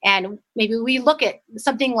 And maybe we look at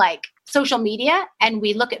something like social media and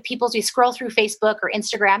we look at we scroll through Facebook or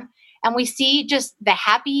Instagram and we see just the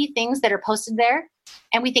happy things that are posted there.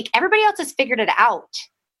 And we think everybody else has figured it out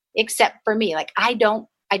except for me. Like, I don't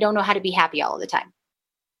know how to be happy all of the time.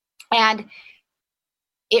 And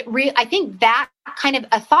I think that kind of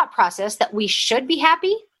a thought process that we should be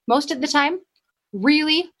happy most of the time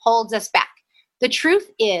really holds us back. The truth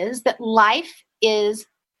is that life is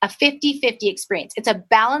a 50-50 experience. It's a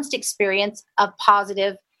balanced experience of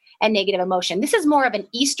positive and negative emotion. This is more of an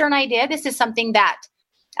Eastern idea. This is something that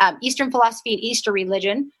Eastern philosophy and Eastern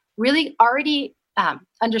religion really already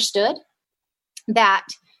understood, that,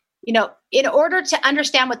 in order to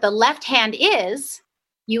understand what the left hand is,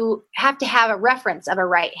 you have to have a reference of a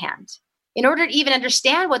right hand. In order to even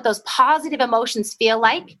understand what those positive emotions feel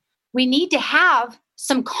like, we need to have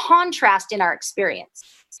some contrast in our experience.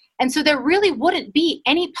 And so there really wouldn't be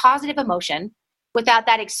any positive emotion without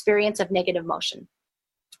that experience of negative emotion.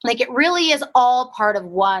 Like, it really is all part of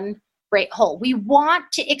one great whole. We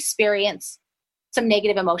want to experience some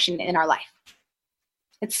negative emotion in our life.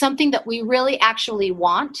 It's something that we really actually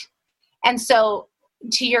want. And so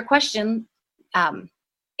to your question,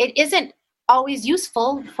 it isn't always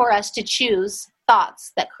useful for us to choose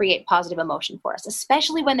thoughts that create positive emotion for us,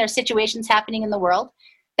 especially when there's situations happening in the world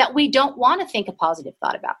that we don't want to think a positive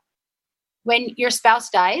thought about. When your spouse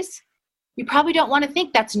dies, you probably don't want to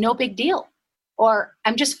think that's no big deal, or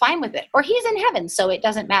I'm just fine with it, or he's in heaven, so it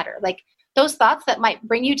doesn't matter. Like, those thoughts that might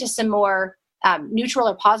bring you to some more neutral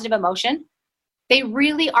or positive emotion, they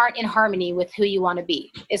really aren't in harmony with who you want to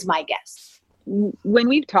be, is my guess. When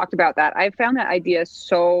we've talked about that, I've found that idea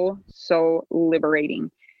so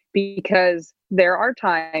liberating, because there are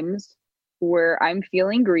times where I'm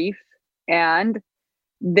feeling grief and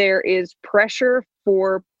there is pressure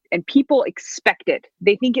and people expect it.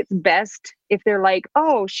 They think it's best if they're like,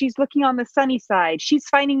 oh, she's looking on the sunny side, she's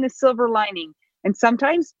finding the silver lining. And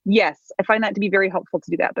sometimes, yes, I find that to be very helpful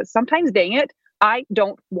to do that. But sometimes, dang it, I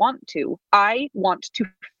don't want to. I want to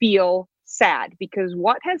feel sad because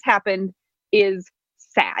what has happened is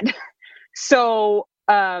sad. So,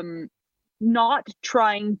 not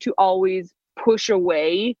trying to always push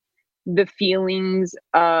away the feelings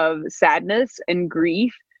of sadness and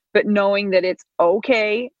grief, but knowing that it's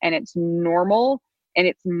okay and it's normal and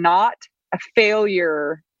it's not a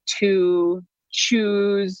failure to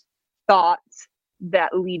choose thoughts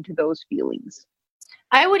that lead to those feelings.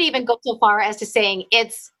 I would even go so far as to saying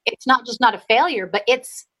it's not just not a failure, but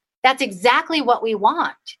that's exactly what we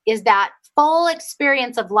want, is that full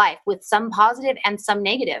experience of life with some positive and some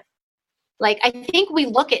negative. Like, I think we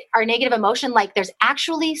look at our negative emotion like there's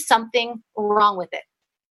actually something wrong with it.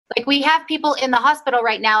 Like, we have people in the hospital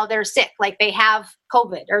right now, they're sick, like they have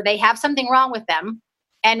COVID or they have something wrong with them.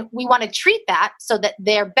 And we want to treat that so that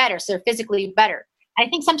they're better, so they're physically better. I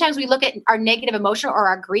think sometimes we look at our negative emotion or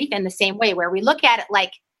our grief in the same way, where we look at it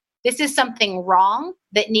like this is something wrong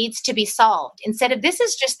that needs to be solved, instead of this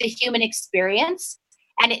is just the human experience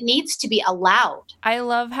and it needs to be allowed. I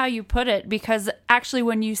love how you put it, because actually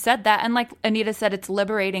when you said that, and like Anita said, it's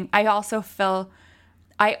liberating. I also feel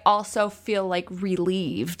like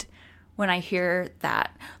relieved when I hear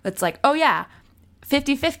that. It's like, oh yeah,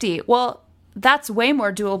 50-50. Well, that's way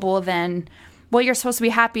more doable than, well, you're supposed to be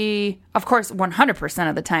happy, of course, 100%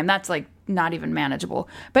 of the time. That's like not even manageable.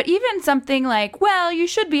 But even something like, well, you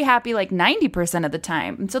should be happy like 90% of the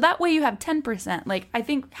time. And so that way you have 10%. Like, I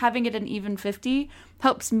think having it an even 50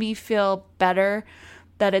 helps me feel better,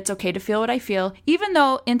 that it's okay to feel what I feel. Even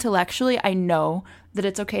though intellectually I know that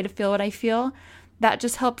it's okay to feel what I feel, that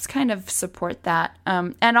just helps kind of support that.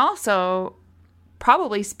 And also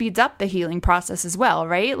probably speeds up the healing process as well,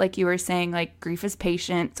 right? Like you were saying, like grief is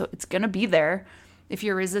patient, so it's going to be there if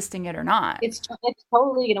you're resisting it or not. It's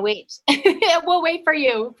totally going to wait. It will wait for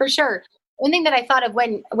you, for sure. One thing that I thought of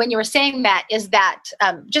when you were saying that is that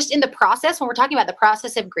just in the process, when we're talking about the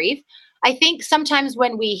process of grief, I think sometimes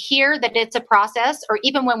when we hear that it's a process, or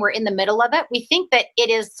even when we're in the middle of it, we think that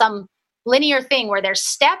it is some linear thing where there's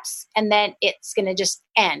steps and then it's going to just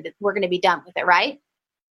end. We're going to be done with it, right?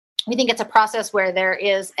 We think it's a process where there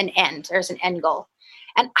is an end, there's an end goal.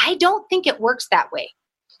 And I don't think it works that way.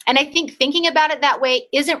 And I think thinking about it that way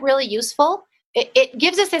isn't really useful. It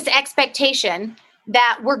gives us this expectation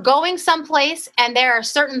that we're going someplace and there are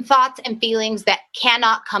certain thoughts and feelings that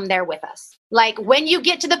cannot come there with us. Like when you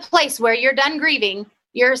get to the place where you're done grieving,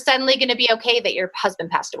 you're suddenly going to be okay that your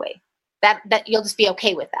husband passed away. That you'll just be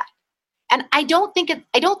okay with that. And I don't think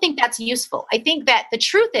that's useful. I think that the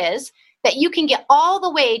truth is that you can get all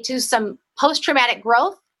the way to some post-traumatic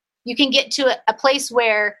growth. You can get to a place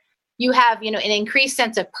where you have, an increased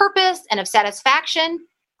sense of purpose and of satisfaction,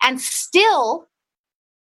 and still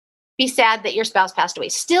be sad that your spouse passed away.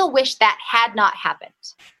 Still wish that had not happened.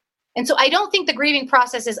 And so I don't think the grieving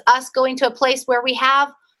process is us going to a place where we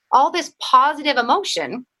have all this positive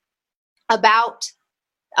emotion about,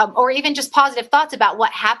 or even just positive thoughts about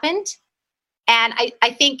what happened. And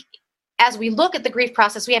I think as we look at the grief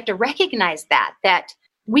process, we have to recognize that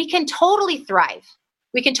we can totally thrive.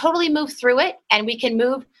 We can totally move through it, and we can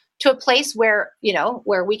move to a place where,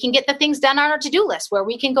 where we can get the things done on our to-do list, where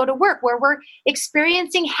we can go to work, where we're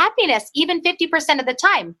experiencing happiness, even 50% of the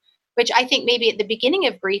time, which I think maybe at the beginning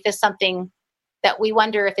of grief is something that we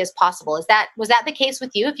wonder if is possible. Was that the case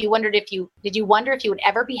with you? Did you wonder if you would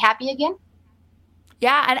ever be happy again?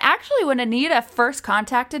 Yeah. And actually when Anita first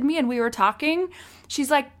contacted me and we were talking,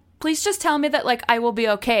 she's like, please just tell me that like I will be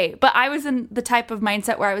okay. But I was in the type of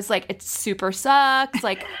mindset where I was like, it super sucks.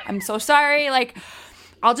 Like, I'm so sorry. Like,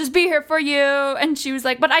 I'll just be here for you. And she was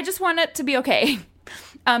like, but I just want it to be okay.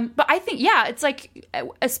 But I think, yeah, it's like,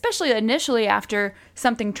 especially initially after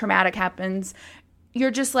something traumatic happens,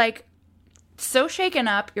 you're just like so shaken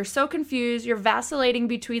up. You're so confused. You're vacillating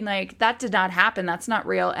between like, that did not happen. That's not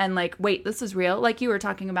real. And like, wait, this is real. Like you were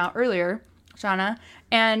talking about earlier, Shauna.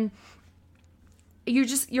 And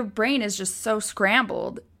your brain is just so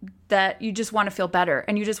scrambled that you just want to feel better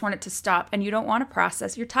and you just want it to stop and you don't want to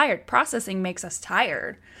process. You're tired. Processing makes us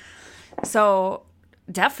tired. So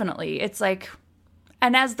definitely it's like,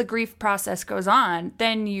 and as the grief process goes on,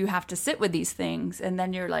 then you have to sit with these things and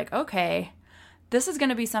then you're like, okay, this is going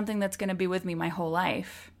to be something that's going to be with me my whole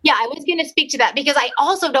life. Yeah, I was going to speak to that because I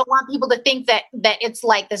also don't want people to think that it's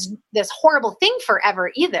like this horrible thing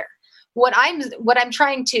forever either. What I'm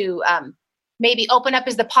trying to maybe open up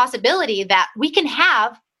is the possibility that we can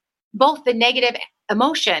have both the negative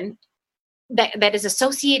emotion that is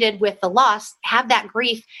associated with the loss, have that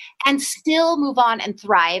grief, and still move on and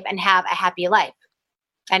thrive and have a happy life.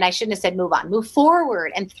 And I shouldn't have said move on, move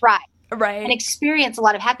forward and thrive. Right. And experience a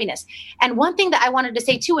lot of happiness. And one thing that I wanted to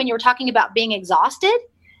say too, when you were talking about being exhausted,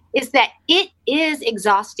 is that it is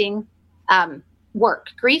exhausting work.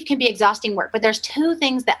 Grief can be exhausting work, but there's two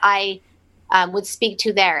things that I would speak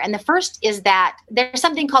to there. And the first is that there's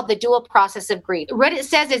something called the dual process of grief. What it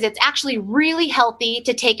says is it's actually really healthy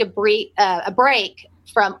to take a break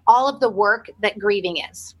from all of the work that grieving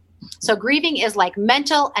is. So grieving is like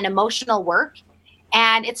mental and emotional work.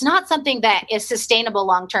 And it's not something that is sustainable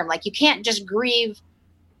long-term. Like you can't just grieve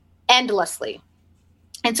endlessly.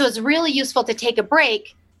 And so it's really useful to take a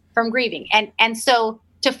break from grieving. And so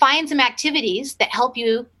to find some activities that help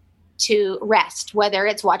you to rest, whether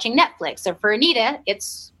it's watching Netflix, or for Anita,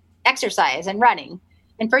 it's exercise and running.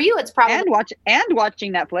 And for you, it's probably watching Netflix. And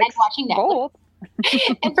watching Netflix. Both.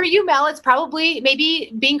 And for you, Mel, it's probably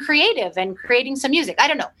maybe being creative and creating some music. I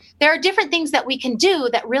don't know. There are different things that we can do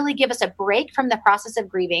that really give us a break from the process of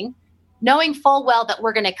grieving, knowing full well that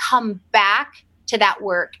we're going to come back to that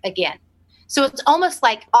work again. So it's almost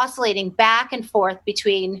like oscillating back and forth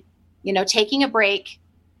between, taking a break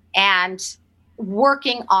and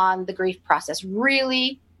working on the grief process,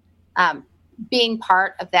 really being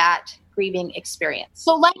part of that grieving experience.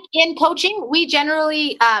 So like in coaching, we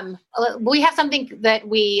generally, we have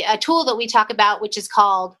a tool that we talk about, which is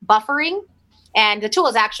called buffering. And the tool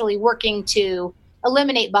is actually working to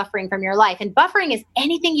eliminate buffering from your life. And buffering is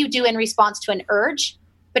anything you do in response to an urge,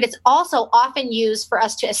 but it's also often used for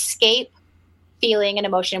us to escape feeling an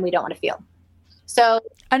emotion we don't want to feel. So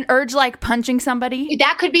an urge like punching somebody?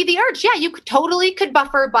 That could be the urge. Yeah, you could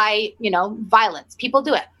buffer by, violence. People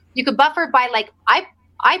do it. You could buffer by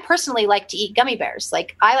I personally like to eat gummy bears.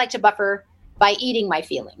 Like I like to buffer by eating my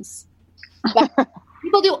feelings. But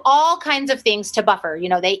people do all kinds of things to buffer.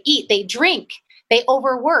 They eat, they drink, they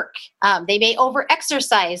overwork, they may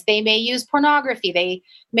over-exercise, they may use pornography, they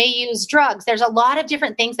may use drugs. There's a lot of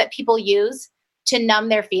different things that people use to numb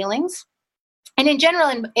their feelings. And in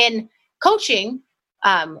general, in coaching,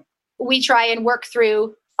 we try and work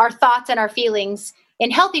through our thoughts and our feelings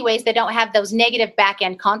in healthy ways that don't have those negative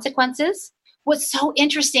back-end consequences. What's so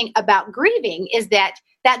interesting about grieving is that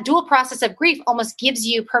dual process of grief almost gives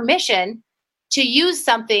you permission to use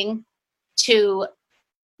something to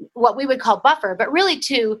what we would call buffer, but really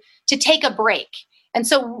to take a break. And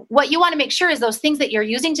so what you want to make sure is those things that you're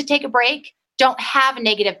using to take a break don't have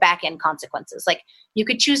negative back-end consequences. Like you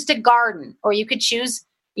could choose to garden, or you could choose,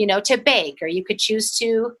 to bake, or you could choose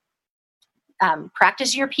to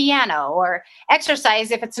practice your piano or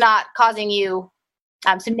exercise if it's not causing you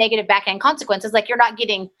some negative back-end consequences, like you're not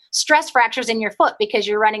getting stress fractures in your foot because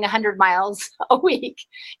you're running 100 miles a week.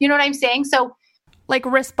 You know what I'm saying? So like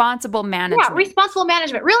responsible management. Yeah, responsible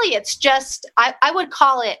management. Really, it's just, I would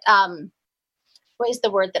call it, what is the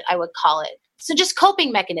word that I would call it? So just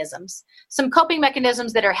coping mechanisms. Some coping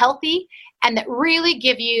mechanisms that are healthy and that really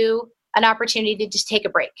give you an opportunity to just take a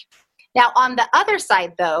break. Now, on the other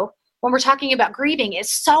side, though, when we're talking about grieving,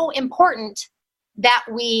 it's so important that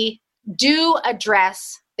we do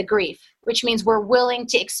address the grief, which means we're willing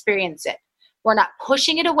to experience it. We're not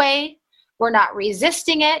pushing it away. We're not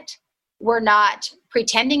resisting it. We're not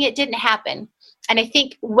pretending it didn't happen. And I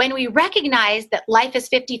think when we recognize that life is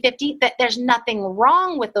 50-50, that there's nothing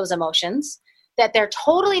wrong with those emotions, that they're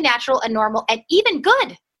totally natural and normal and even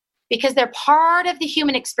good because they're part of the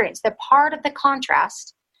human experience. They're part of the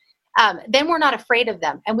contrast. Then we're not afraid of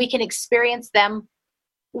them, and we can experience them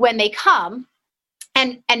when they come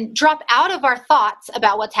and drop out of our thoughts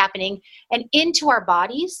about what's happening and into our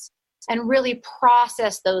bodies and really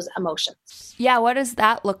process those emotions. Yeah, what does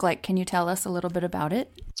that look like? Can you tell us a little bit about it?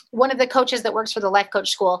 One of the coaches that works for the Life Coach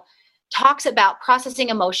School talks about processing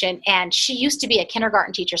emotion, and she used to be a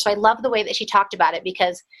kindergarten teacher. So I love the way that she talked about it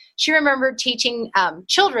because she remembered teaching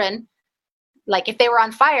children, like if they were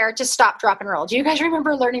on fire, to stop, drop, and roll. Do you guys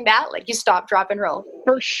remember learning that? Like you stop, drop, and roll.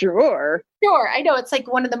 For sure. Sure. I know it's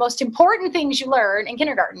like one of the most important things you learn in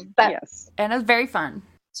kindergarten. But yes. And it's very fun.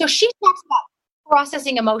 So she talks about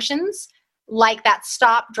processing emotions like that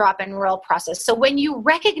stop, drop, and roll process. So when you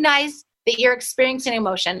recognize that you're experiencing an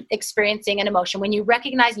emotion, when you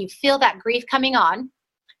recognize and you feel that grief coming on,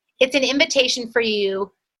 it's an invitation for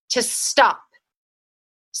you to stop.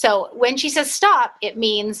 So when she says stop, it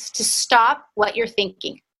means to stop what you're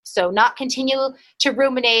thinking. So not continue to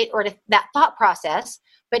ruminate or that thought process,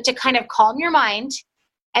 but to kind of calm your mind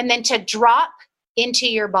and then to drop into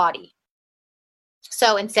your body.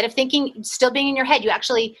 So instead of thinking, still being in your head,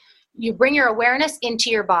 you bring your awareness into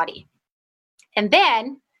your body. And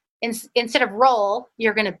then instead of roll,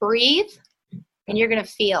 you're going to breathe and you're going to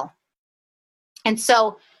feel. And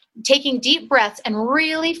so taking deep breaths and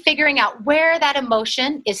really figuring out where that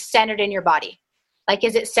emotion is centered in your body. Like,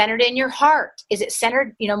 is it centered in your heart? Is it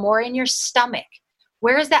centered, more in your stomach?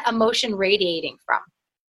 Where is that emotion radiating from?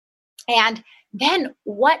 And then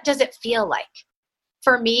what does it feel like?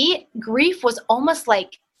 For me, grief was almost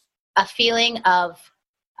like a feeling of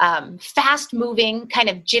fast moving, kind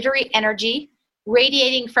of jittery energy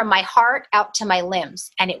radiating from my heart out to my limbs.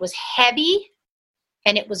 And it was heavy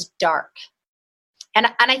and it was dark. And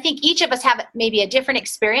I think each of us have maybe a different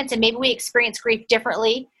experience, and maybe we experience grief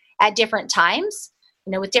differently at different times,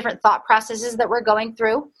 with different thought processes that we're going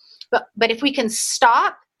through. But if we can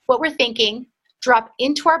stop what we're thinking, drop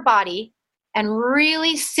into our body, and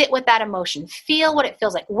really sit with that emotion, feel what it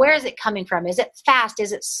feels like. Where is it coming from? Is it fast?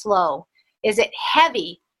 Is it slow? Is it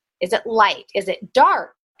heavy? Is it light? Is it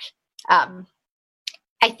dark?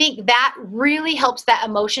 I think that really helps that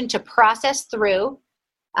emotion to process through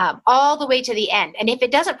all the way to the end. And if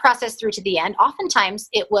it doesn't process through to the end, oftentimes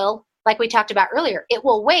it will, like we talked about earlier, it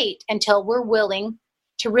will wait until we're willing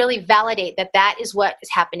to really validate that that is what is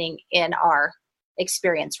happening in our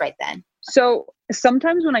experience right then. So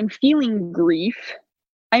sometimes when I'm feeling grief,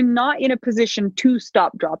 I'm not in a position to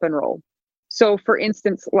stop, drop, and roll. So for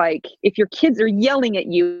instance, like if your kids are yelling at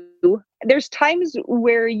you, there's times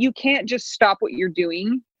where you can't just stop what you're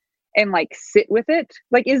doing and like sit with it.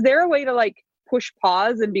 Like, is there a way to like push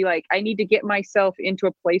pause and be like, I need to get myself into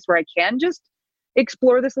a place where I can just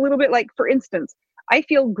explore this a little bit? Like, for instance, I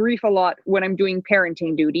feel grief a lot when I'm doing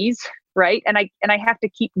parenting duties, right? And I have to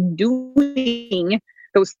keep doing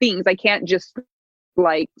those things. I can't just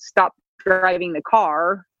like stop driving the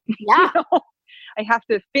car. Yeah. I have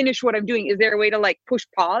to finish what I'm doing. Is there a way to like push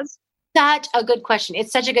pause? Such a good question.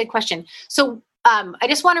 It's such a good question. So I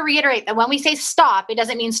just want to reiterate that when we say stop, it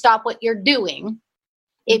doesn't mean stop what you're doing.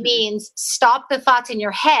 It means stop the thoughts in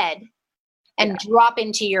your head and drop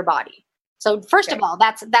into your body. So first of all,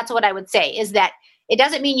 that's what I would say, is that it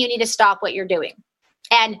doesn't mean you need to stop what you're doing.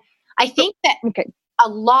 And I think that a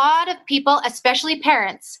lot of people, especially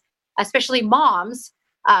parents, especially moms,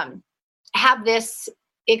 have this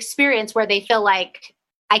experience where they feel like,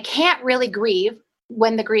 I can't really grieve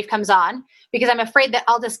when the grief comes on because I'm afraid that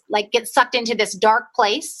I'll just like get sucked into this dark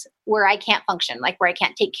place where I can't function, like where I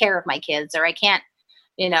can't take care of my kids, or I can't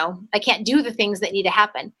do the things that need to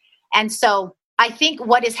happen. And so I think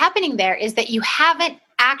what is happening there is that you haven't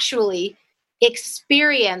actually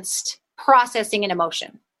experienced processing an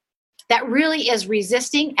emotion. That really is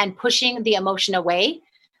resisting and pushing the emotion away,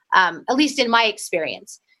 at least in my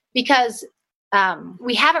experience, because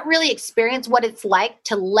we haven't really experienced what it's like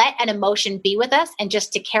to let an emotion be with us and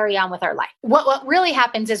just to carry on with our life. What really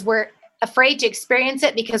happens is we're afraid to experience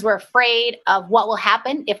it because we're afraid of what will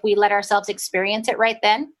happen if we let ourselves experience it right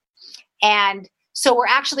then. And so we're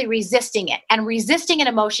actually resisting it. And resisting an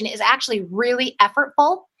emotion is actually really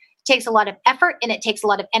effortful. It takes a lot of effort and it takes a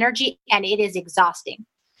lot of energy, and it is exhausting.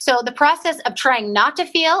 So the process of trying not to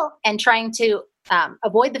feel and trying to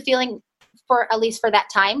avoid the feeling for at least for that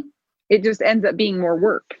time, it just ends up being more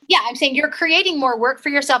work. Yeah, I'm saying you're creating more work for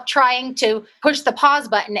yourself trying to push the pause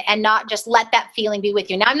button and not just let that feeling be with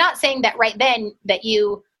you. Now, I'm not saying that right then that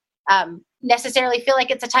you necessarily feel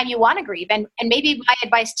like it's a time you want to grieve. And maybe my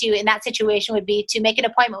advice to you in that situation would be to make an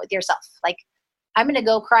appointment with yourself. Like, I'm going to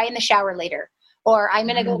go cry in the shower later, or I'm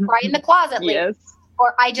going to go cry in the closet later,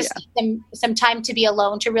 or I just need some time to be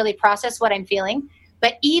alone to really process what I'm feeling.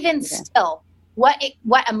 But even still, what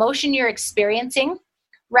emotion you're experiencing,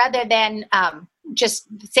 rather than just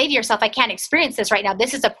say to yourself, I can't experience this right now,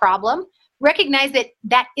 this is a problem, recognize that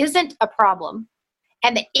that isn't a problem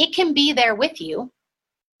and that it can be there with you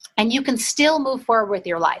and you can still move forward with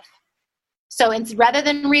your life. So rather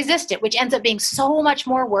than resist it, which ends up being so much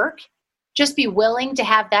more work, just be willing to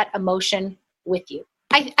have that emotion with you.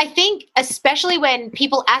 I think especially when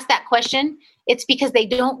people ask that question, it's because they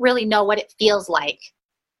don't really know what it feels like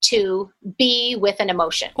to be with an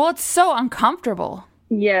emotion. Well, it's so uncomfortable.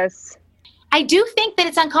 Yes. I do think that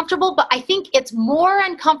it's uncomfortable, but I think it's more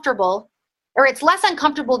uncomfortable, or it's less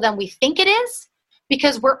uncomfortable than we think it is,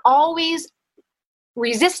 because we're always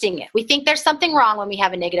resisting it. We think there's something wrong when we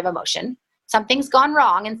have a negative emotion. Something's gone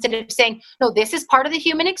wrong, instead of saying, no, this is part of the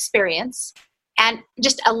human experience, and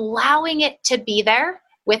just allowing it to be there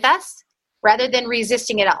with us rather than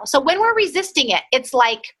resisting it all. So when we're resisting it, it's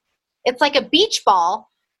like a beach ball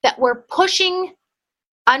that we're pushing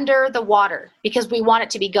under the water because we want it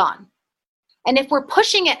to be gone. And if we're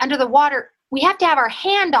pushing it under the water, we have to have our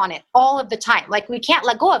hand on it all of the time. Like, we can't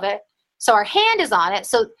let go of it. So our hand is on it.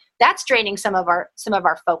 So that's draining some of our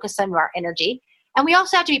focus, some of our energy. And we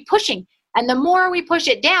also have to be pushing. And the more we push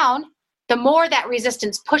it down, the more that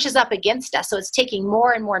resistance pushes up against us. So it's taking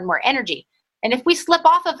more and more and more energy. And if we slip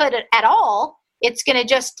off of it at all, it's going to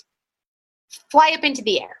just fly up into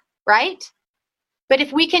the air, right? But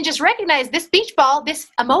if we can just recognize this beach ball, this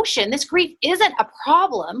emotion, this grief isn't a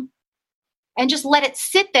problem, and just let it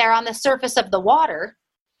sit there on the surface of the water,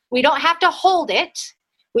 we don't have to hold it.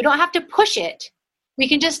 We don't have to push it. We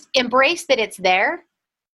can just embrace that it's there.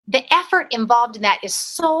 The effort involved in that is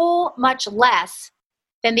so much less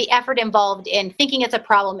than the effort involved in thinking it's a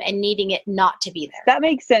problem and needing it not to be there. That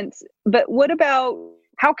makes sense. But what about,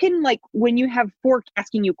 how can, like, when you have fork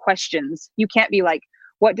asking you questions, you can't be like,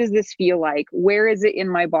 what does this feel like? Where is it in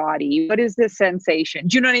my body? What is this sensation?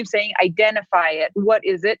 Do you know what I'm saying? Identify it. What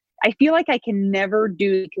is it? I feel like I can never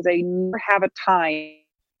do it because I never have a time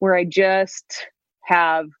where I just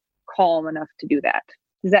have calm enough to do that.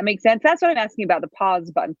 Does that make sense? That's what I'm asking about the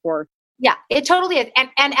pause button for. Yeah, it totally is.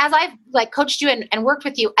 And as I've like coached you and worked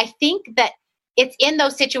with you, I think that it's in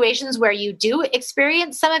those situations where you do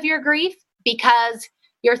experience some of your grief because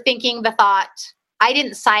you're thinking the thought, I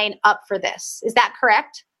didn't sign up for this. Is that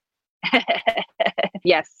correct?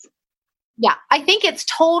 Yes. Yeah, I think it's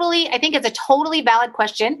a totally valid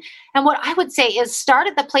question. And what I would say is start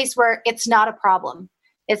at the place where it's not a problem.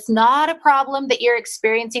 It's not a problem that you're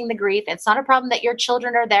experiencing the grief. It's not a problem that your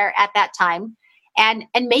children are there at that time. And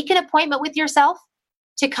make an appointment with yourself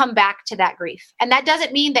to come back to that grief. And that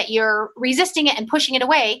doesn't mean that you're resisting it and pushing it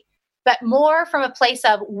away, but more from a place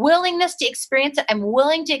of willingness to experience it. I'm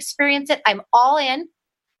willing to experience it. I'm all in,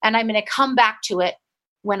 and I'm going to come back to it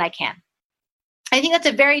when I can. I think that's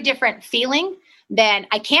a very different feeling than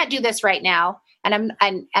I can't do this right now, and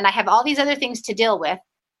I have all these other things to deal with.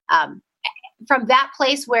 From that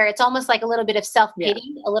place where it's almost like a little bit of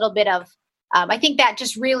self-pity, a little bit of, I think that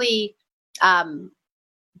just really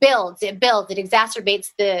builds, it exacerbates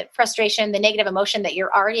the frustration, the negative emotion that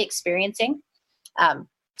you're already experiencing.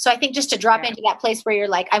 So I think just to drop into that place where you're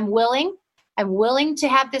like, I'm willing to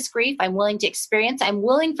have this grief. I'm willing to experience. I'm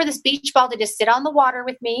willing for this beach ball to just sit on the water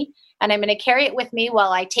with me. And I'm going to carry it with me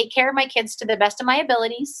while I take care of my kids to the best of my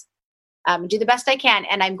abilities, do the best I can.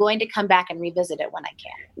 And I'm going to come back and revisit it when I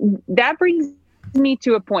can. That brings me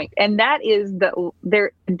to a point, and that is the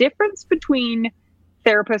difference between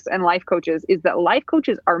therapists and life coaches is that life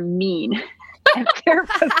coaches are mean and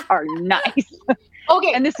therapists are nice.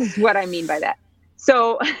 Okay. And this is what I mean by that.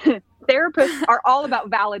 So therapists are all about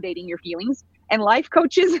validating your feelings, and life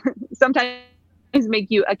coaches sometimes make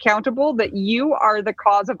you accountable that you are the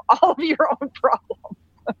cause of all of your own problems.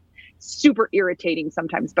 Super irritating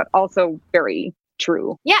sometimes, but also very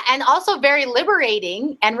true. Yeah. And also very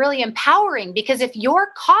liberating and really empowering, because if you're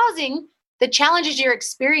causing the challenges you're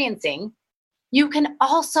experiencing, you can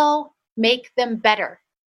also make them better.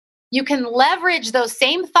 You can leverage those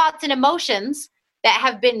same thoughts and emotions that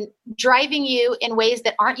have been driving you in ways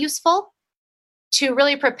that aren't useful to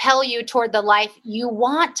really propel you toward the life you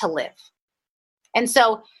want to live. And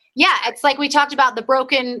so, yeah, it's like we talked about the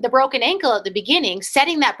broken ankle at the beginning.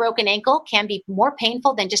 Setting that broken ankle can be more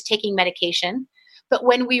painful than just taking medication. But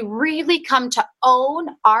when we really come to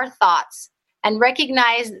own our thoughts and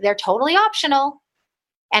recognize they're totally optional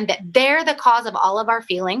and that they're the cause of all of our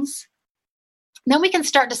feelings, then we can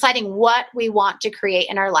start deciding what we want to create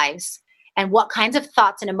in our lives and what kinds of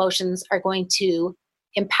thoughts and emotions are going to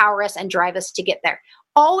empower us and drive us to get there.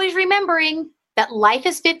 Always remembering that life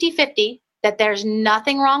is 50-50, that there's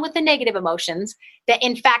nothing wrong with the negative emotions, that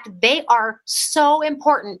in fact, they are so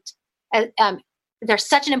important. They're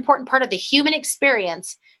such an important part of the human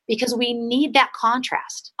experience because we need that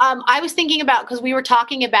contrast. I was thinking about, because we were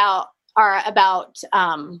talking about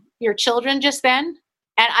your children just then,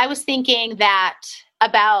 and I was thinking that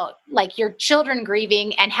about like your children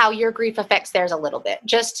grieving and how your grief affects theirs a little bit,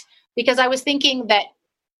 just because I was thinking that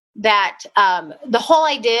the whole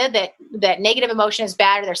idea that negative emotion is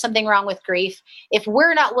bad or there's something wrong with grief, if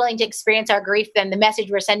we're not willing to experience our grief, then the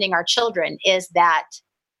message we're sending our children is that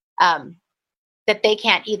they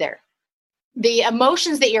can't either. The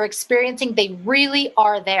emotions that you're experiencing, they really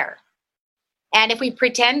are there. And if you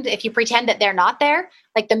pretend that they're not there,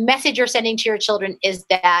 like the message you're sending to your children is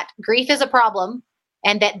that grief is a problem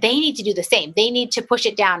and that they need to do the same. They need to push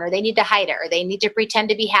it down, or they need to hide it, or they need to pretend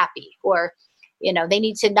to be happy, or, they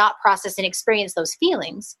need to not process and experience those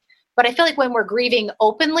feelings. But I feel like when we're grieving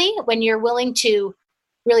openly, when you're willing to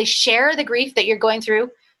really share the grief that you're going through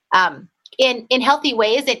in healthy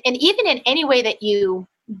ways, and even in any way that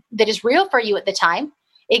is real for you at the time,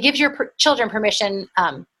 it gives your children permission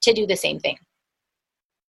to do the same thing.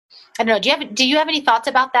 I don't know. Do you have any thoughts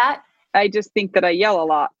about that? I just think that I yell a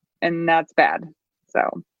lot, and that's bad.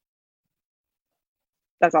 So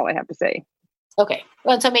that's all I have to say. Okay.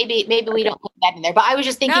 Well, so maybe we don't put that in there, but I was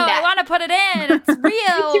just thinking that. I want to put it in. It's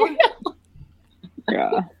real.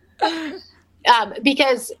 Yeah.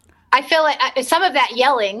 Because I feel like some of that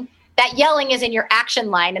yelling is in your action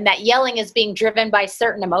line, and that yelling is being driven by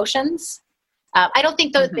certain emotions. I don't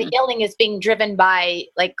think the yelling is being driven by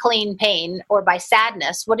like clean pain or by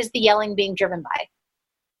sadness. What is the yelling being driven by?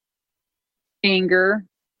 Anger,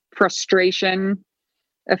 frustration,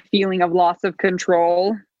 a feeling of loss of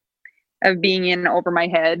control. of being in over my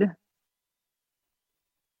head.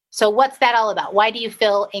 So what's that all about? Why do you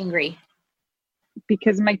feel angry?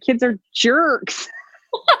 Because my kids are jerks.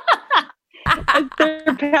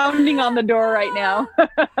 They're pounding on the door right now.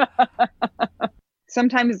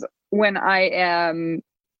 Sometimes when I am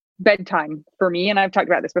bedtime for me, and I've talked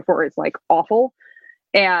about this before, it's like awful.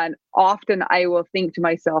 And often I will think to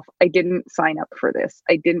myself, I didn't sign up for this.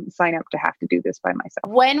 I didn't sign up to have to do this by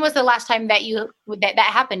myself. When was the last time that that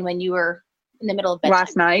happened, when you were in the middle of bedtime?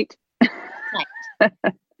 Last night.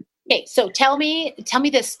 Okay, so tell me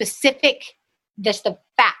the specific, just the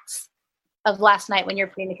facts of last night when you're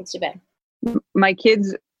putting the kids to bed. My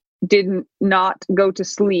kids did not go to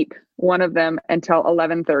sleep, one of them, until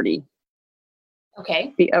 11:30.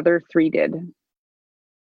 Okay. The other 3 did.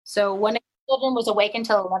 So one of the children was awake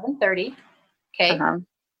until 11:30. Okay. Uh-huh.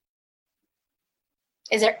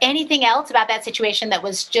 Is there anything else about that situation that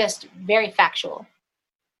was just very factual?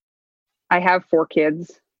 I have 4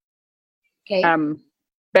 kids. Okay.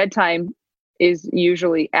 Bedtime is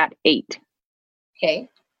usually at 8. Okay.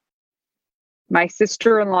 My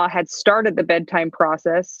sister-in-law had started the bedtime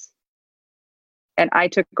process, and I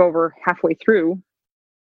took over halfway through,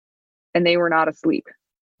 and they were not asleep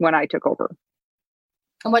when I took over.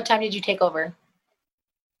 And what time did you take over?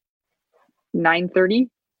 9:30.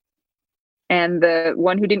 And the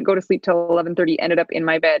one who didn't go to sleep till 11:30 ended up in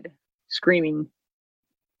my bed screaming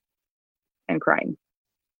and crying.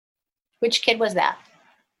 Which kid was that?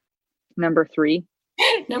 Number 3.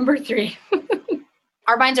 Number 3.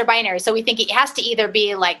 Our minds are binary, so we think it has to either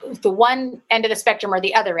be like the one end of the spectrum or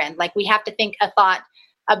the other end. Like we have to think a thought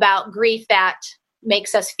about grief that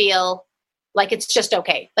makes us feel like it's just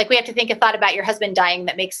okay. Like we have to think a thought about your husband dying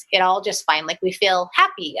that makes it all just fine. Like we feel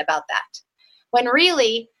happy about that. When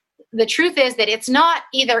really the truth is that it's not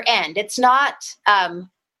either end. It's not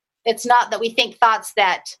that we think thoughts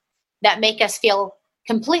that make us feel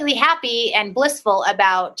completely happy and blissful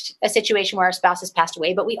about a situation where our spouse has passed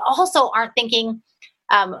away, but we also aren't thinking,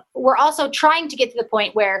 we're also trying to get to the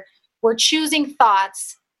point where we're choosing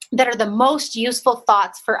thoughts that are the most useful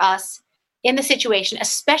thoughts for us in the situation,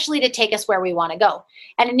 especially to take us where we want to go.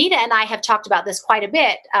 And Anita and I have talked about this quite a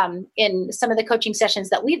bit in some of the coaching sessions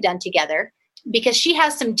that we've done together, because she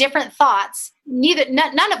has some different thoughts,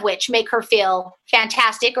 none of which make her feel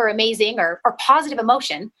fantastic or amazing or positive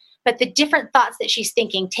emotion. But the different thoughts that she's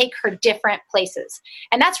thinking take her different places.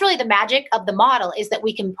 And that's really the magic of the model, is that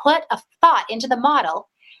we can put a thought into the model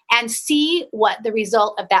and see what the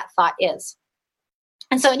result of that thought is.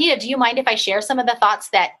 And so, Anita, do you mind if I share some of the thoughts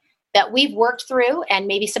that we've worked through and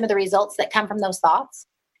maybe some of the results that come from those thoughts?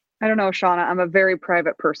 I don't know, Shauna. I'm a very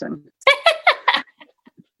private person.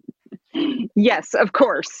 Yes, of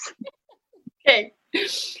course. Okay.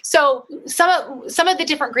 So some of the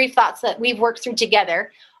different grief thoughts that we've worked through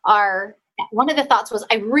together are, one of the thoughts was,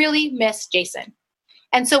 I really miss Jason.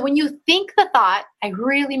 And so when you think the thought, I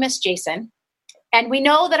really miss Jason, and we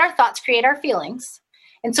know that our thoughts create our feelings.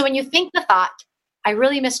 And so when you think the thought, I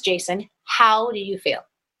really miss Jason, how do you feel?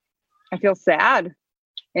 I feel sad,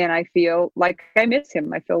 and I feel like I miss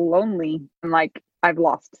him. I feel lonely and like I've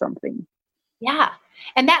lost something. Yeah.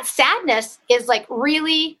 And that sadness is like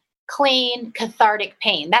really clean, cathartic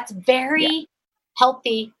pain. That's very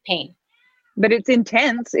healthy pain. But it's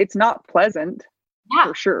intense. It's not pleasant. Yeah.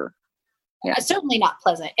 For sure. Yeah. Certainly not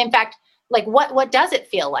pleasant. In fact, like what does it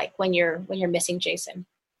feel like when you're missing Jason?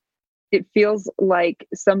 It feels like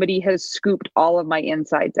somebody has scooped all of my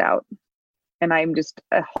insides out, and I'm just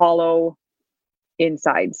a hollow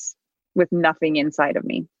insides with nothing inside of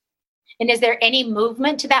me. And is there any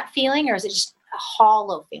movement to that feeling, or is it just a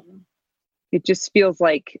hollow feeling? It just feels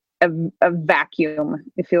like a vacuum.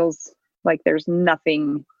 It feels like there's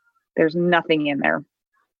nothing in there.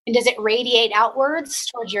 And does it radiate outwards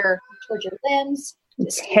towards your limbs?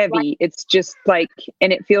 It's heavy. It's just like,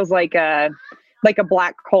 and it feels like a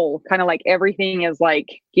black hole, kind of like everything is like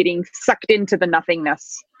getting sucked into the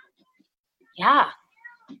nothingness. Yeah.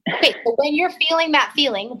 Okay, so when you're feeling that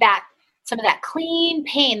feeling, that some of that clean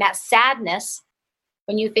pain, that sadness,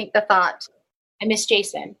 when you think the thought, I miss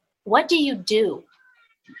Jason, what do you do?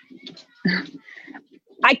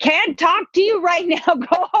 I can't talk to you right now.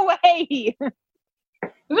 Go away.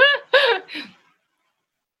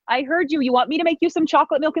 I heard you. You want me to make you some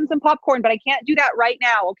chocolate milk and some popcorn, but I can't do that right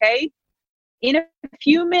now, okay? In a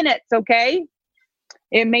few minutes, okay?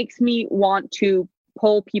 It makes me want to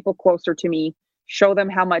pull people closer to me, show them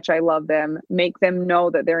how much I love them, make them know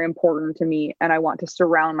that they're important to me, and I want to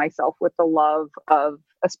surround myself with the love of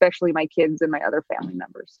especially my kids and my other family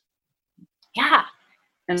members. Yeah.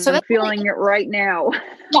 And so I'm feeling it right now.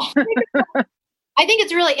 I think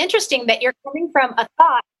it's really interesting that you're coming from a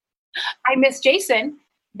thought I miss Jason,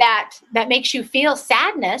 that makes you feel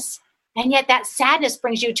sadness. And yet that sadness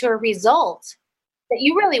brings you to a result that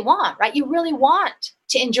you really want, right? You really want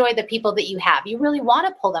to enjoy the people that you have. You really want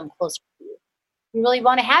to pull them closer to you. You really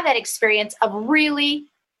want to have that experience of really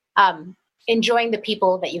enjoying the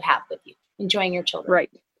people that you have with you, enjoying your children. Right.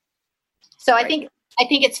 So I think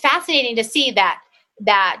it's fascinating to see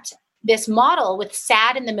that this model with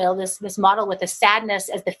sad in the middle, this model with the sadness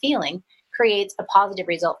as the feeling, creates a positive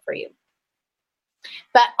result for you.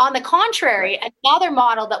 But on the contrary, another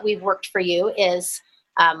model that we've worked for you is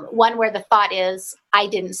one where the thought is, I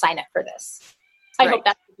didn't sign up for this. I hope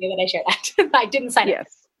that's okay that I share that. I didn't sign up.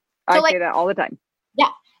 Yes. So I say that all the time. Yeah.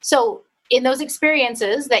 So in those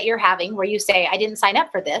experiences that you're having where you say, I didn't sign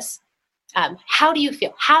up for this, how do you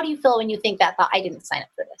feel? How do you feel when you think that thought, I didn't sign up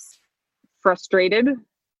for this? Frustrated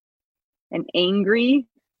and angry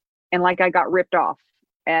and like I got ripped off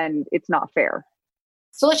and it's not fair.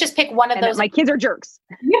 So let's just pick one of those. My kids are jerks.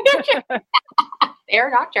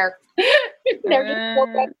 They're not jerks. They're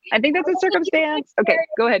just I think that's a circumstance. Okay,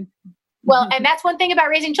 go ahead. Well, and that's one thing about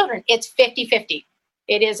raising children. It's 50-50.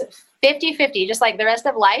 It is 50-50, just like the rest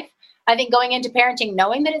of life. I think going into parenting,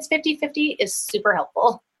 knowing that it's 50-50 is super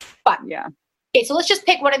helpful. But yeah. Okay, so let's just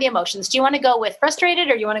pick one of the emotions. Do you want to go with frustrated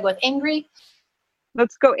or do you want to go with angry?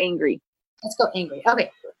 Let's go angry. Let's go angry.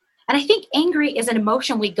 Okay. And I think angry is an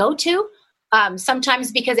emotion we go to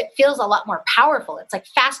sometimes because it feels a lot more powerful. It's like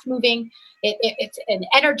fast moving. It's an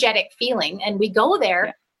energetic feeling. And we go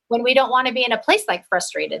there when we don't want to be in a place like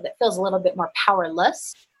frustrated that feels a little bit more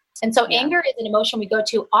powerless. And so anger is an emotion we go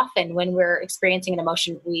to often when we're experiencing an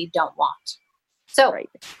emotion we don't want. So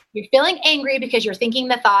you're feeling angry because you're thinking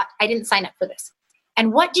the thought, I didn't sign up for this.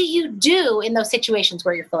 And what do you do in those situations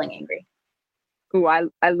where you're feeling angry? Ooh,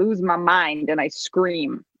 I lose my mind and I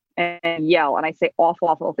scream and yell and I say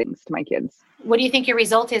awful things to my kids. What do you think your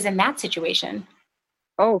result is in that situation?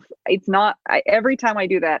 Oh, it's not. Every time I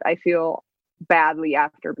do that, I feel badly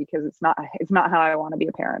after because it's not how I want to be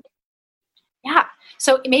a parent. Yeah.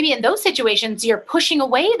 So maybe in those situations, you're pushing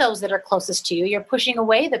away those that are closest to you. You're pushing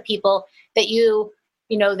away the people that you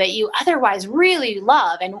otherwise really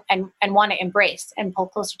love and want to embrace and pull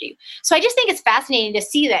closer to you. So I just think it's fascinating to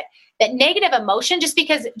see that negative emotion, just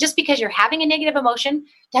because you're having a negative emotion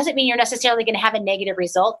doesn't mean you're necessarily going to have a negative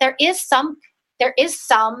result. There is some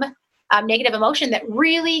negative emotion that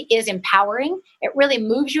really is empowering. It really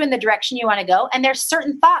moves you in the direction you want to go. And there's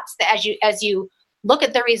certain thoughts that as you look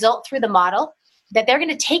at the result through the model, that they're going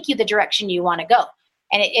to take you the direction you want to go.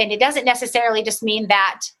 And it doesn't necessarily just mean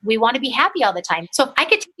that we want to be happy all the time. So if I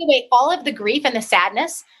could take away all of the grief and the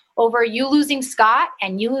sadness over you losing Scott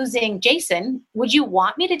and you losing Jason, would you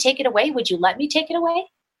want me to take it away? Would you let me take it away?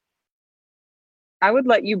 I would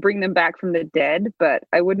let you bring them back from the dead, but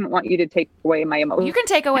I wouldn't want you to take away my emotions. You can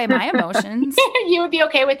take away my emotions. You would be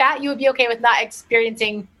okay with that? You would be okay with not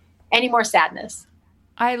experiencing any more sadness?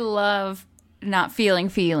 I love not feeling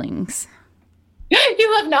feelings.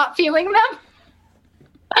 You love not feeling them?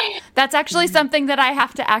 That's actually something that I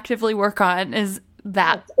have to actively work on, is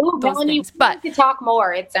that those Melanie, things. But to talk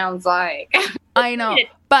more, it sounds like. I know,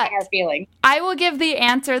 but feeling. I will give the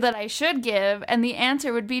answer that I should give, and the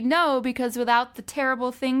answer would be no, because without the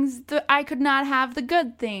terrible things, I could not have the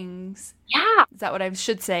good things. Yeah. Is that what I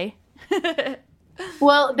should say?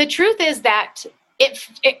 Well, the truth is that it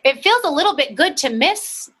feels a little bit good to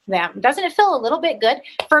miss them. Doesn't it feel a little bit good?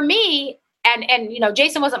 For me, and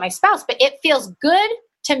Jason wasn't my spouse, but it feels good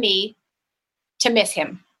to me to miss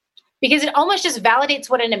him, because it almost just validates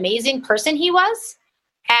what an amazing person he was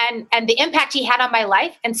and the impact he had on my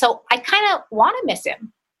life. And so I kind of want to miss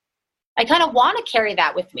him. I kind of want to carry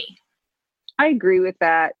that with me. I agree with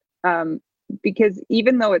that. Because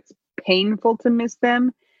even though it's painful to miss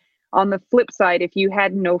them, on the flip side, if you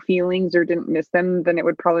had no feelings or didn't miss them, then it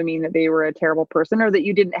would probably mean that they were a terrible person or that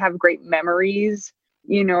you didn't have great memories,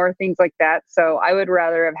 or things like that. So I would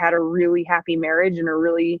rather have had a really happy marriage and a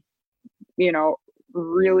really,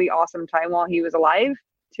 really awesome time while he was alive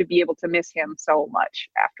to be able to miss him so much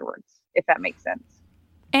afterwards, if that makes sense.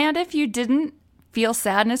 And if you didn't feel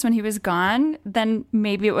sadness when he was gone, then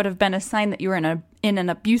maybe it would have been a sign that you were in an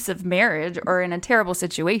abusive marriage or in a terrible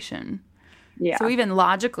situation. Yeah. So even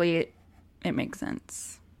logically, it makes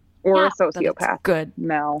sense. Or a sociopath. Good.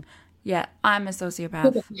 Mel. Yeah, I'm a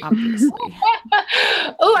sociopath, obviously.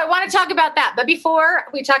 Oh, I want to talk about that. But before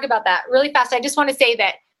we talk about that, really fast, I just want to say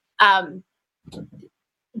that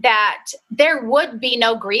that there would be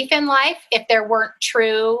no grief in life if there weren't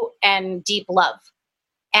true and deep love.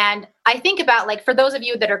 And I think about, like, for those of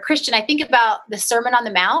you that are Christian, I think about the Sermon on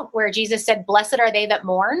the Mount where Jesus said, "Blessed are they that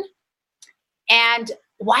mourn." And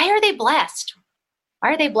why are they blessed?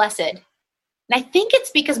 Why are they blessed? And I think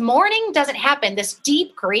it's because mourning doesn't happen. This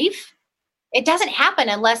deep grief, it doesn't happen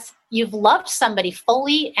unless you've loved somebody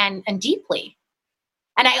fully and deeply.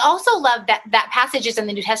 And I also love that passage is in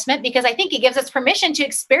the New Testament because I think it gives us permission to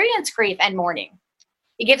experience grief and mourning.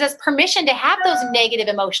 It gives us permission to have those negative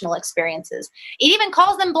emotional experiences. It even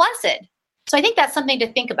calls them blessed. So I think that's something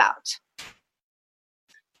to think about.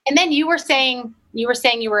 And then you were saying you were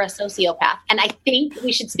a sociopath. And I think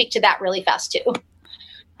we should speak to that really fast too.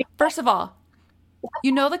 First of all,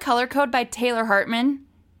 you know The Color Code by Taylor Hartman?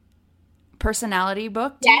 Personality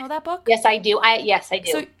book. Do you know that book? Yes, I do. Yes, I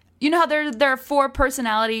do. So you know how there are 4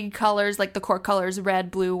 personality colors, like the core colors,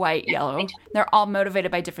 red, blue, white, yellow. They're all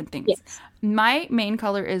motivated by different things. Yes. My main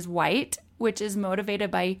color is white, which is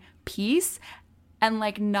motivated by peace and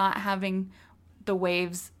like not having the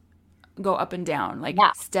waves go up and down, like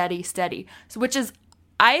steady. So which is,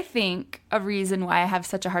 I think, a reason why I have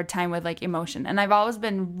such a hard time with like emotion. And I've always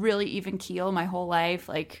been really even keel my whole life,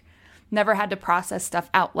 like never had to process stuff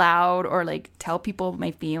out loud or like tell people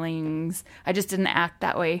my feelings. I just didn't act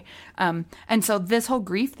that way. And so this whole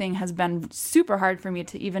grief thing has been super hard for me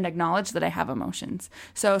to even acknowledge that I have emotions.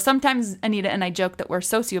 So sometimes Anita and I joke that we're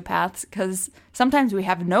sociopaths because sometimes we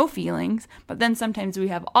have no feelings, but then sometimes we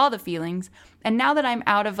have all the feelings. And now that I'm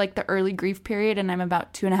out of like the early grief period and I'm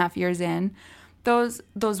about 2.5 years in, those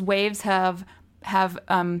waves have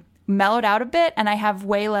mellowed out a bit, and I have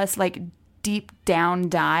way less like deep down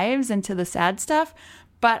dives into the sad stuff.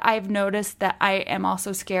 But I've noticed that I am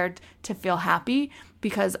also scared to feel happy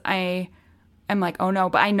because I am like, oh no,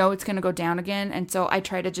 but I know it's going to go down again. And so I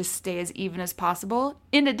try to just stay as even as possible.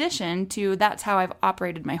 In addition to, that's how I've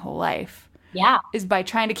operated my whole life. Yeah. Is by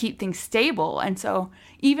trying to keep things stable. And so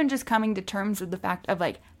even just coming to terms with the fact of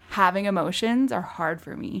like having emotions are hard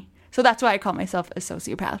for me. So that's why I call myself a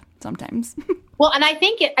sociopath sometimes. Well, and I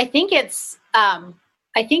think it's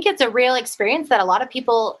a real experience that a lot of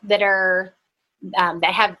people that are that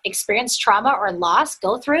have experienced trauma or loss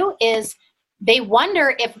go through is they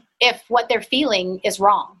wonder if what they're feeling is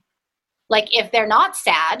wrong. Like if they're not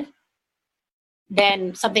sad,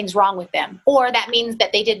 then something's wrong with them, or that means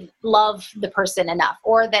that they didn't love the person enough,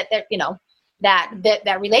 or that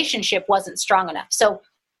that relationship wasn't strong enough. So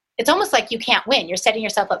it's almost like you can't win. You're setting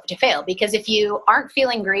yourself up to fail, because if you aren't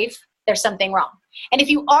feeling grief, there's something wrong. And if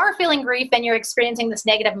you are feeling grief, then you're experiencing this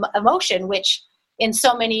negative emotion, which in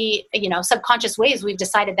so many, subconscious ways, we've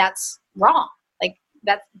decided that's wrong. Like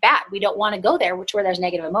that's bad. We don't want to go there, where there's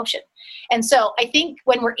negative emotion. And so I think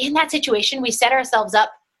when we're in that situation, we set ourselves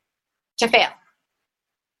up to fail.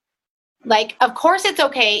 Like, of course it's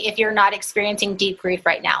okay if you're not experiencing deep grief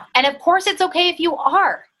right now. And of course it's okay if you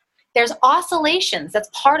are. There's oscillations. That's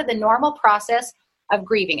part of the normal process of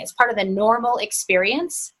grieving. It's part of the normal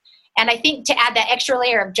experience. And I think to add that extra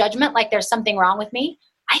layer of judgment, like there's something wrong with me,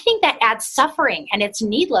 I think that adds suffering, and it's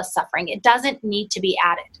needless suffering. It doesn't need to be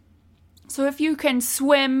added. So if you can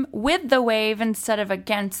swim with the wave instead of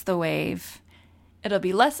against the wave, it'll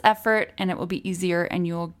be less effort and it will be easier and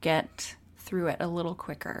you'll get through it a little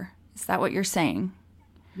quicker. Is that what you're saying?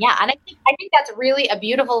 Yeah, and I think that's really a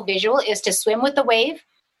beautiful visual, is to swim with the wave,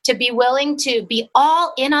 to be willing to be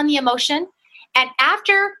all in on the emotion. And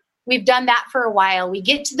after we've done that for a while, we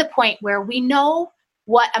get to the point where we know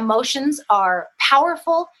what emotions are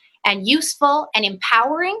powerful and useful and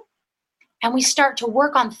empowering. And we start to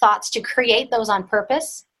work on thoughts to create those on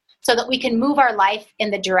purpose so that we can move our life in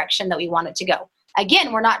the direction that we want it to go.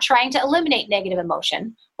 Again, we're not trying to eliminate negative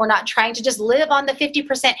emotion. We're not trying to just live on the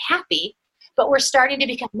 50% happy, but we're starting to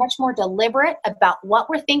become much more deliberate about what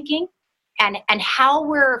we're thinking and how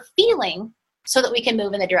we're feeling so that we can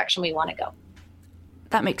move in the direction we want to go.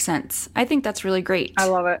 That makes sense. I think that's really great. I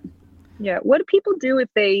love it. Yeah. What do people do if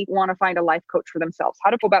they want to find a life coach for themselves? How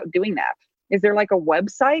to go about doing that? Is there like a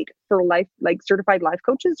website for certified life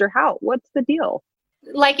coaches, or how? What's the deal?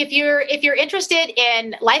 Like if you're interested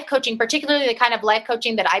in life coaching, particularly the kind of life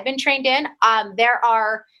coaching that I've been trained in,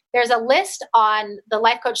 there's a list on the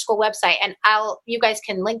Life Coach School website, and you guys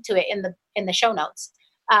can link to it in the show notes,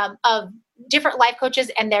 of different life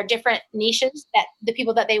coaches and their different niches, that the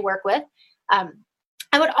people that they work with.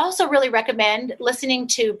 I would also really recommend listening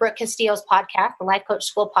to Brooke Castillo's podcast, the Life Coach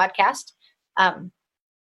School podcast.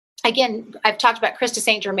 Again, I've talked about Krista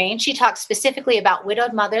St. Germain. She talks specifically about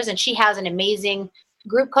widowed mothers, and she has an amazing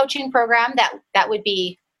group coaching program that would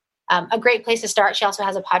be a great place to start. She also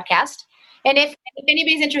has a podcast. And if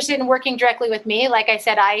anybody's interested in working directly with me, like I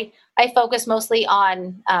said, I focus mostly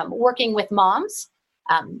on working with moms,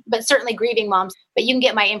 but certainly grieving moms. But you can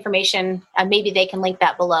get my information. Maybe they can link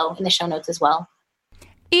that below in the show notes as well.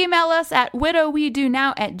 Email us at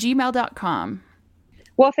widowwedonow@gmail.com.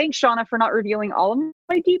 Well, thanks, Shauna, for not revealing all of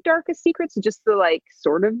my deep, darkest secrets, just the like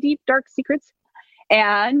sort of deep, dark secrets.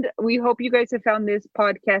 And we hope you guys have found this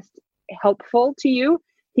podcast helpful to you,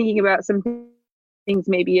 thinking about some things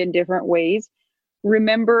maybe in different ways.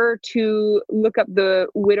 Remember to look up the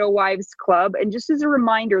Widow Wives Club. And just as a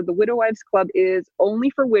reminder, the Widow Wives Club is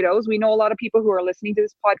only for widows. We know a lot of people who are listening to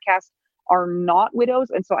this podcast are not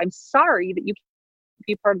widows. And so I'm sorry that you can't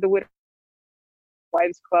be part of the Widow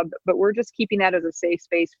Wives Club, but we're just keeping that as a safe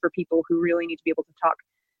space for people who really need to be able to talk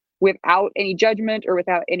without any judgment or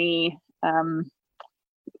without any,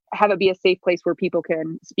 have it be a safe place where people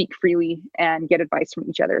can speak freely and get advice from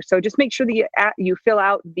each other. So just make sure that you fill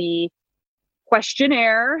out the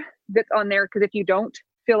questionnaire that's on there, because if you don't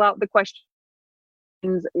fill out the questions,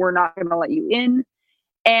 we're not going to let you in.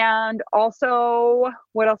 And also,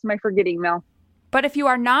 what else am I forgetting, Mel? But if you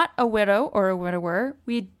are not a widow or a widower,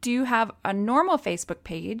 we do have a normal Facebook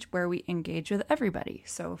page where we engage with everybody.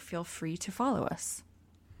 So feel free to follow us.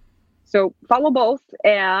 So follow both,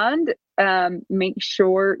 and make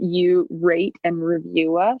sure you rate and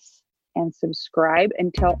review us and subscribe,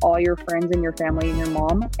 and tell all your friends and your family and your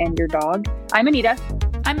mom and your dog. I'm Anita.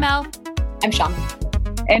 I'm Mel. I'm Sean.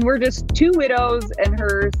 And we're just two widows and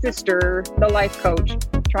her sister, the life coach,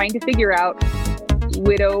 trying to figure out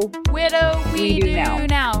widow we do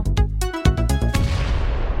now.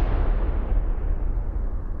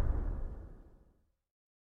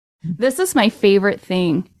 This is my favorite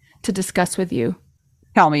thing to discuss with you.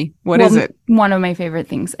 Tell me, what is it? One of my favorite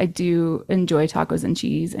things. I do enjoy tacos and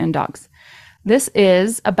cheese and dogs. This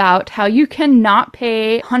is about how you cannot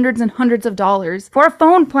pay hundreds and hundreds of dollars for a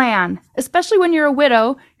phone plan, especially when you're a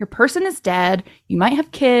widow, your person is dead, you might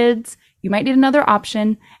have kids, you might need another option,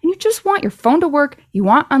 and you just want your phone to work, you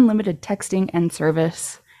want unlimited texting and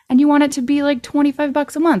service, and you want it to be like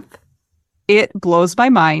 $25 a month. It blows my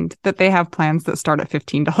mind that they have plans that start at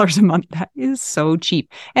 $15 a month. That is so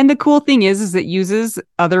cheap. And the cool thing is it uses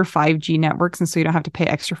other 5G networks, and so you don't have to pay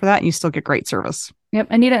extra for that, and you still get great service. Yep,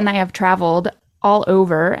 Anita and I have traveled all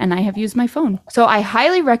over, and I have used my phone. So I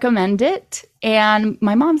highly recommend it. And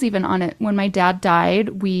my mom's even on it. When my dad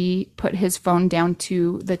died, we put his phone down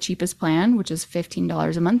to the cheapest plan, which is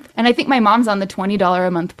 $15 a month. And I think my mom's on the $20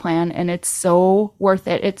 a month plan, and it's so worth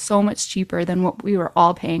it. It's so much cheaper than what we were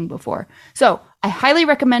all paying before. So I highly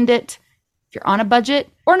recommend it if you're on a budget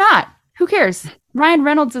or not. Who cares? Ryan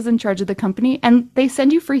Reynolds is in charge of the company, and they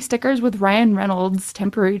send you free stickers with Ryan Reynolds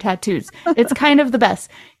temporary tattoos. It's kind of the best.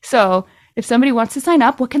 So if somebody wants to sign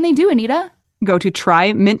up, what can they do, Anita? Go to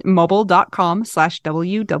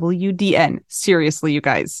trymintmobile.com/WWDN. Seriously, you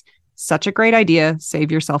guys, such a great idea.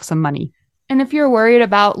 Save yourself some money. And if you're worried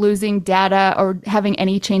about losing data or having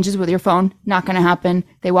any changes with your phone, not going to happen.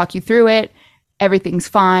 They walk you through it. Everything's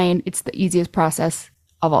fine. It's the easiest process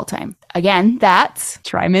of all time. Again, that's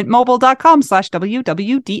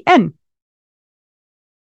trymintmobile.com/WWDN.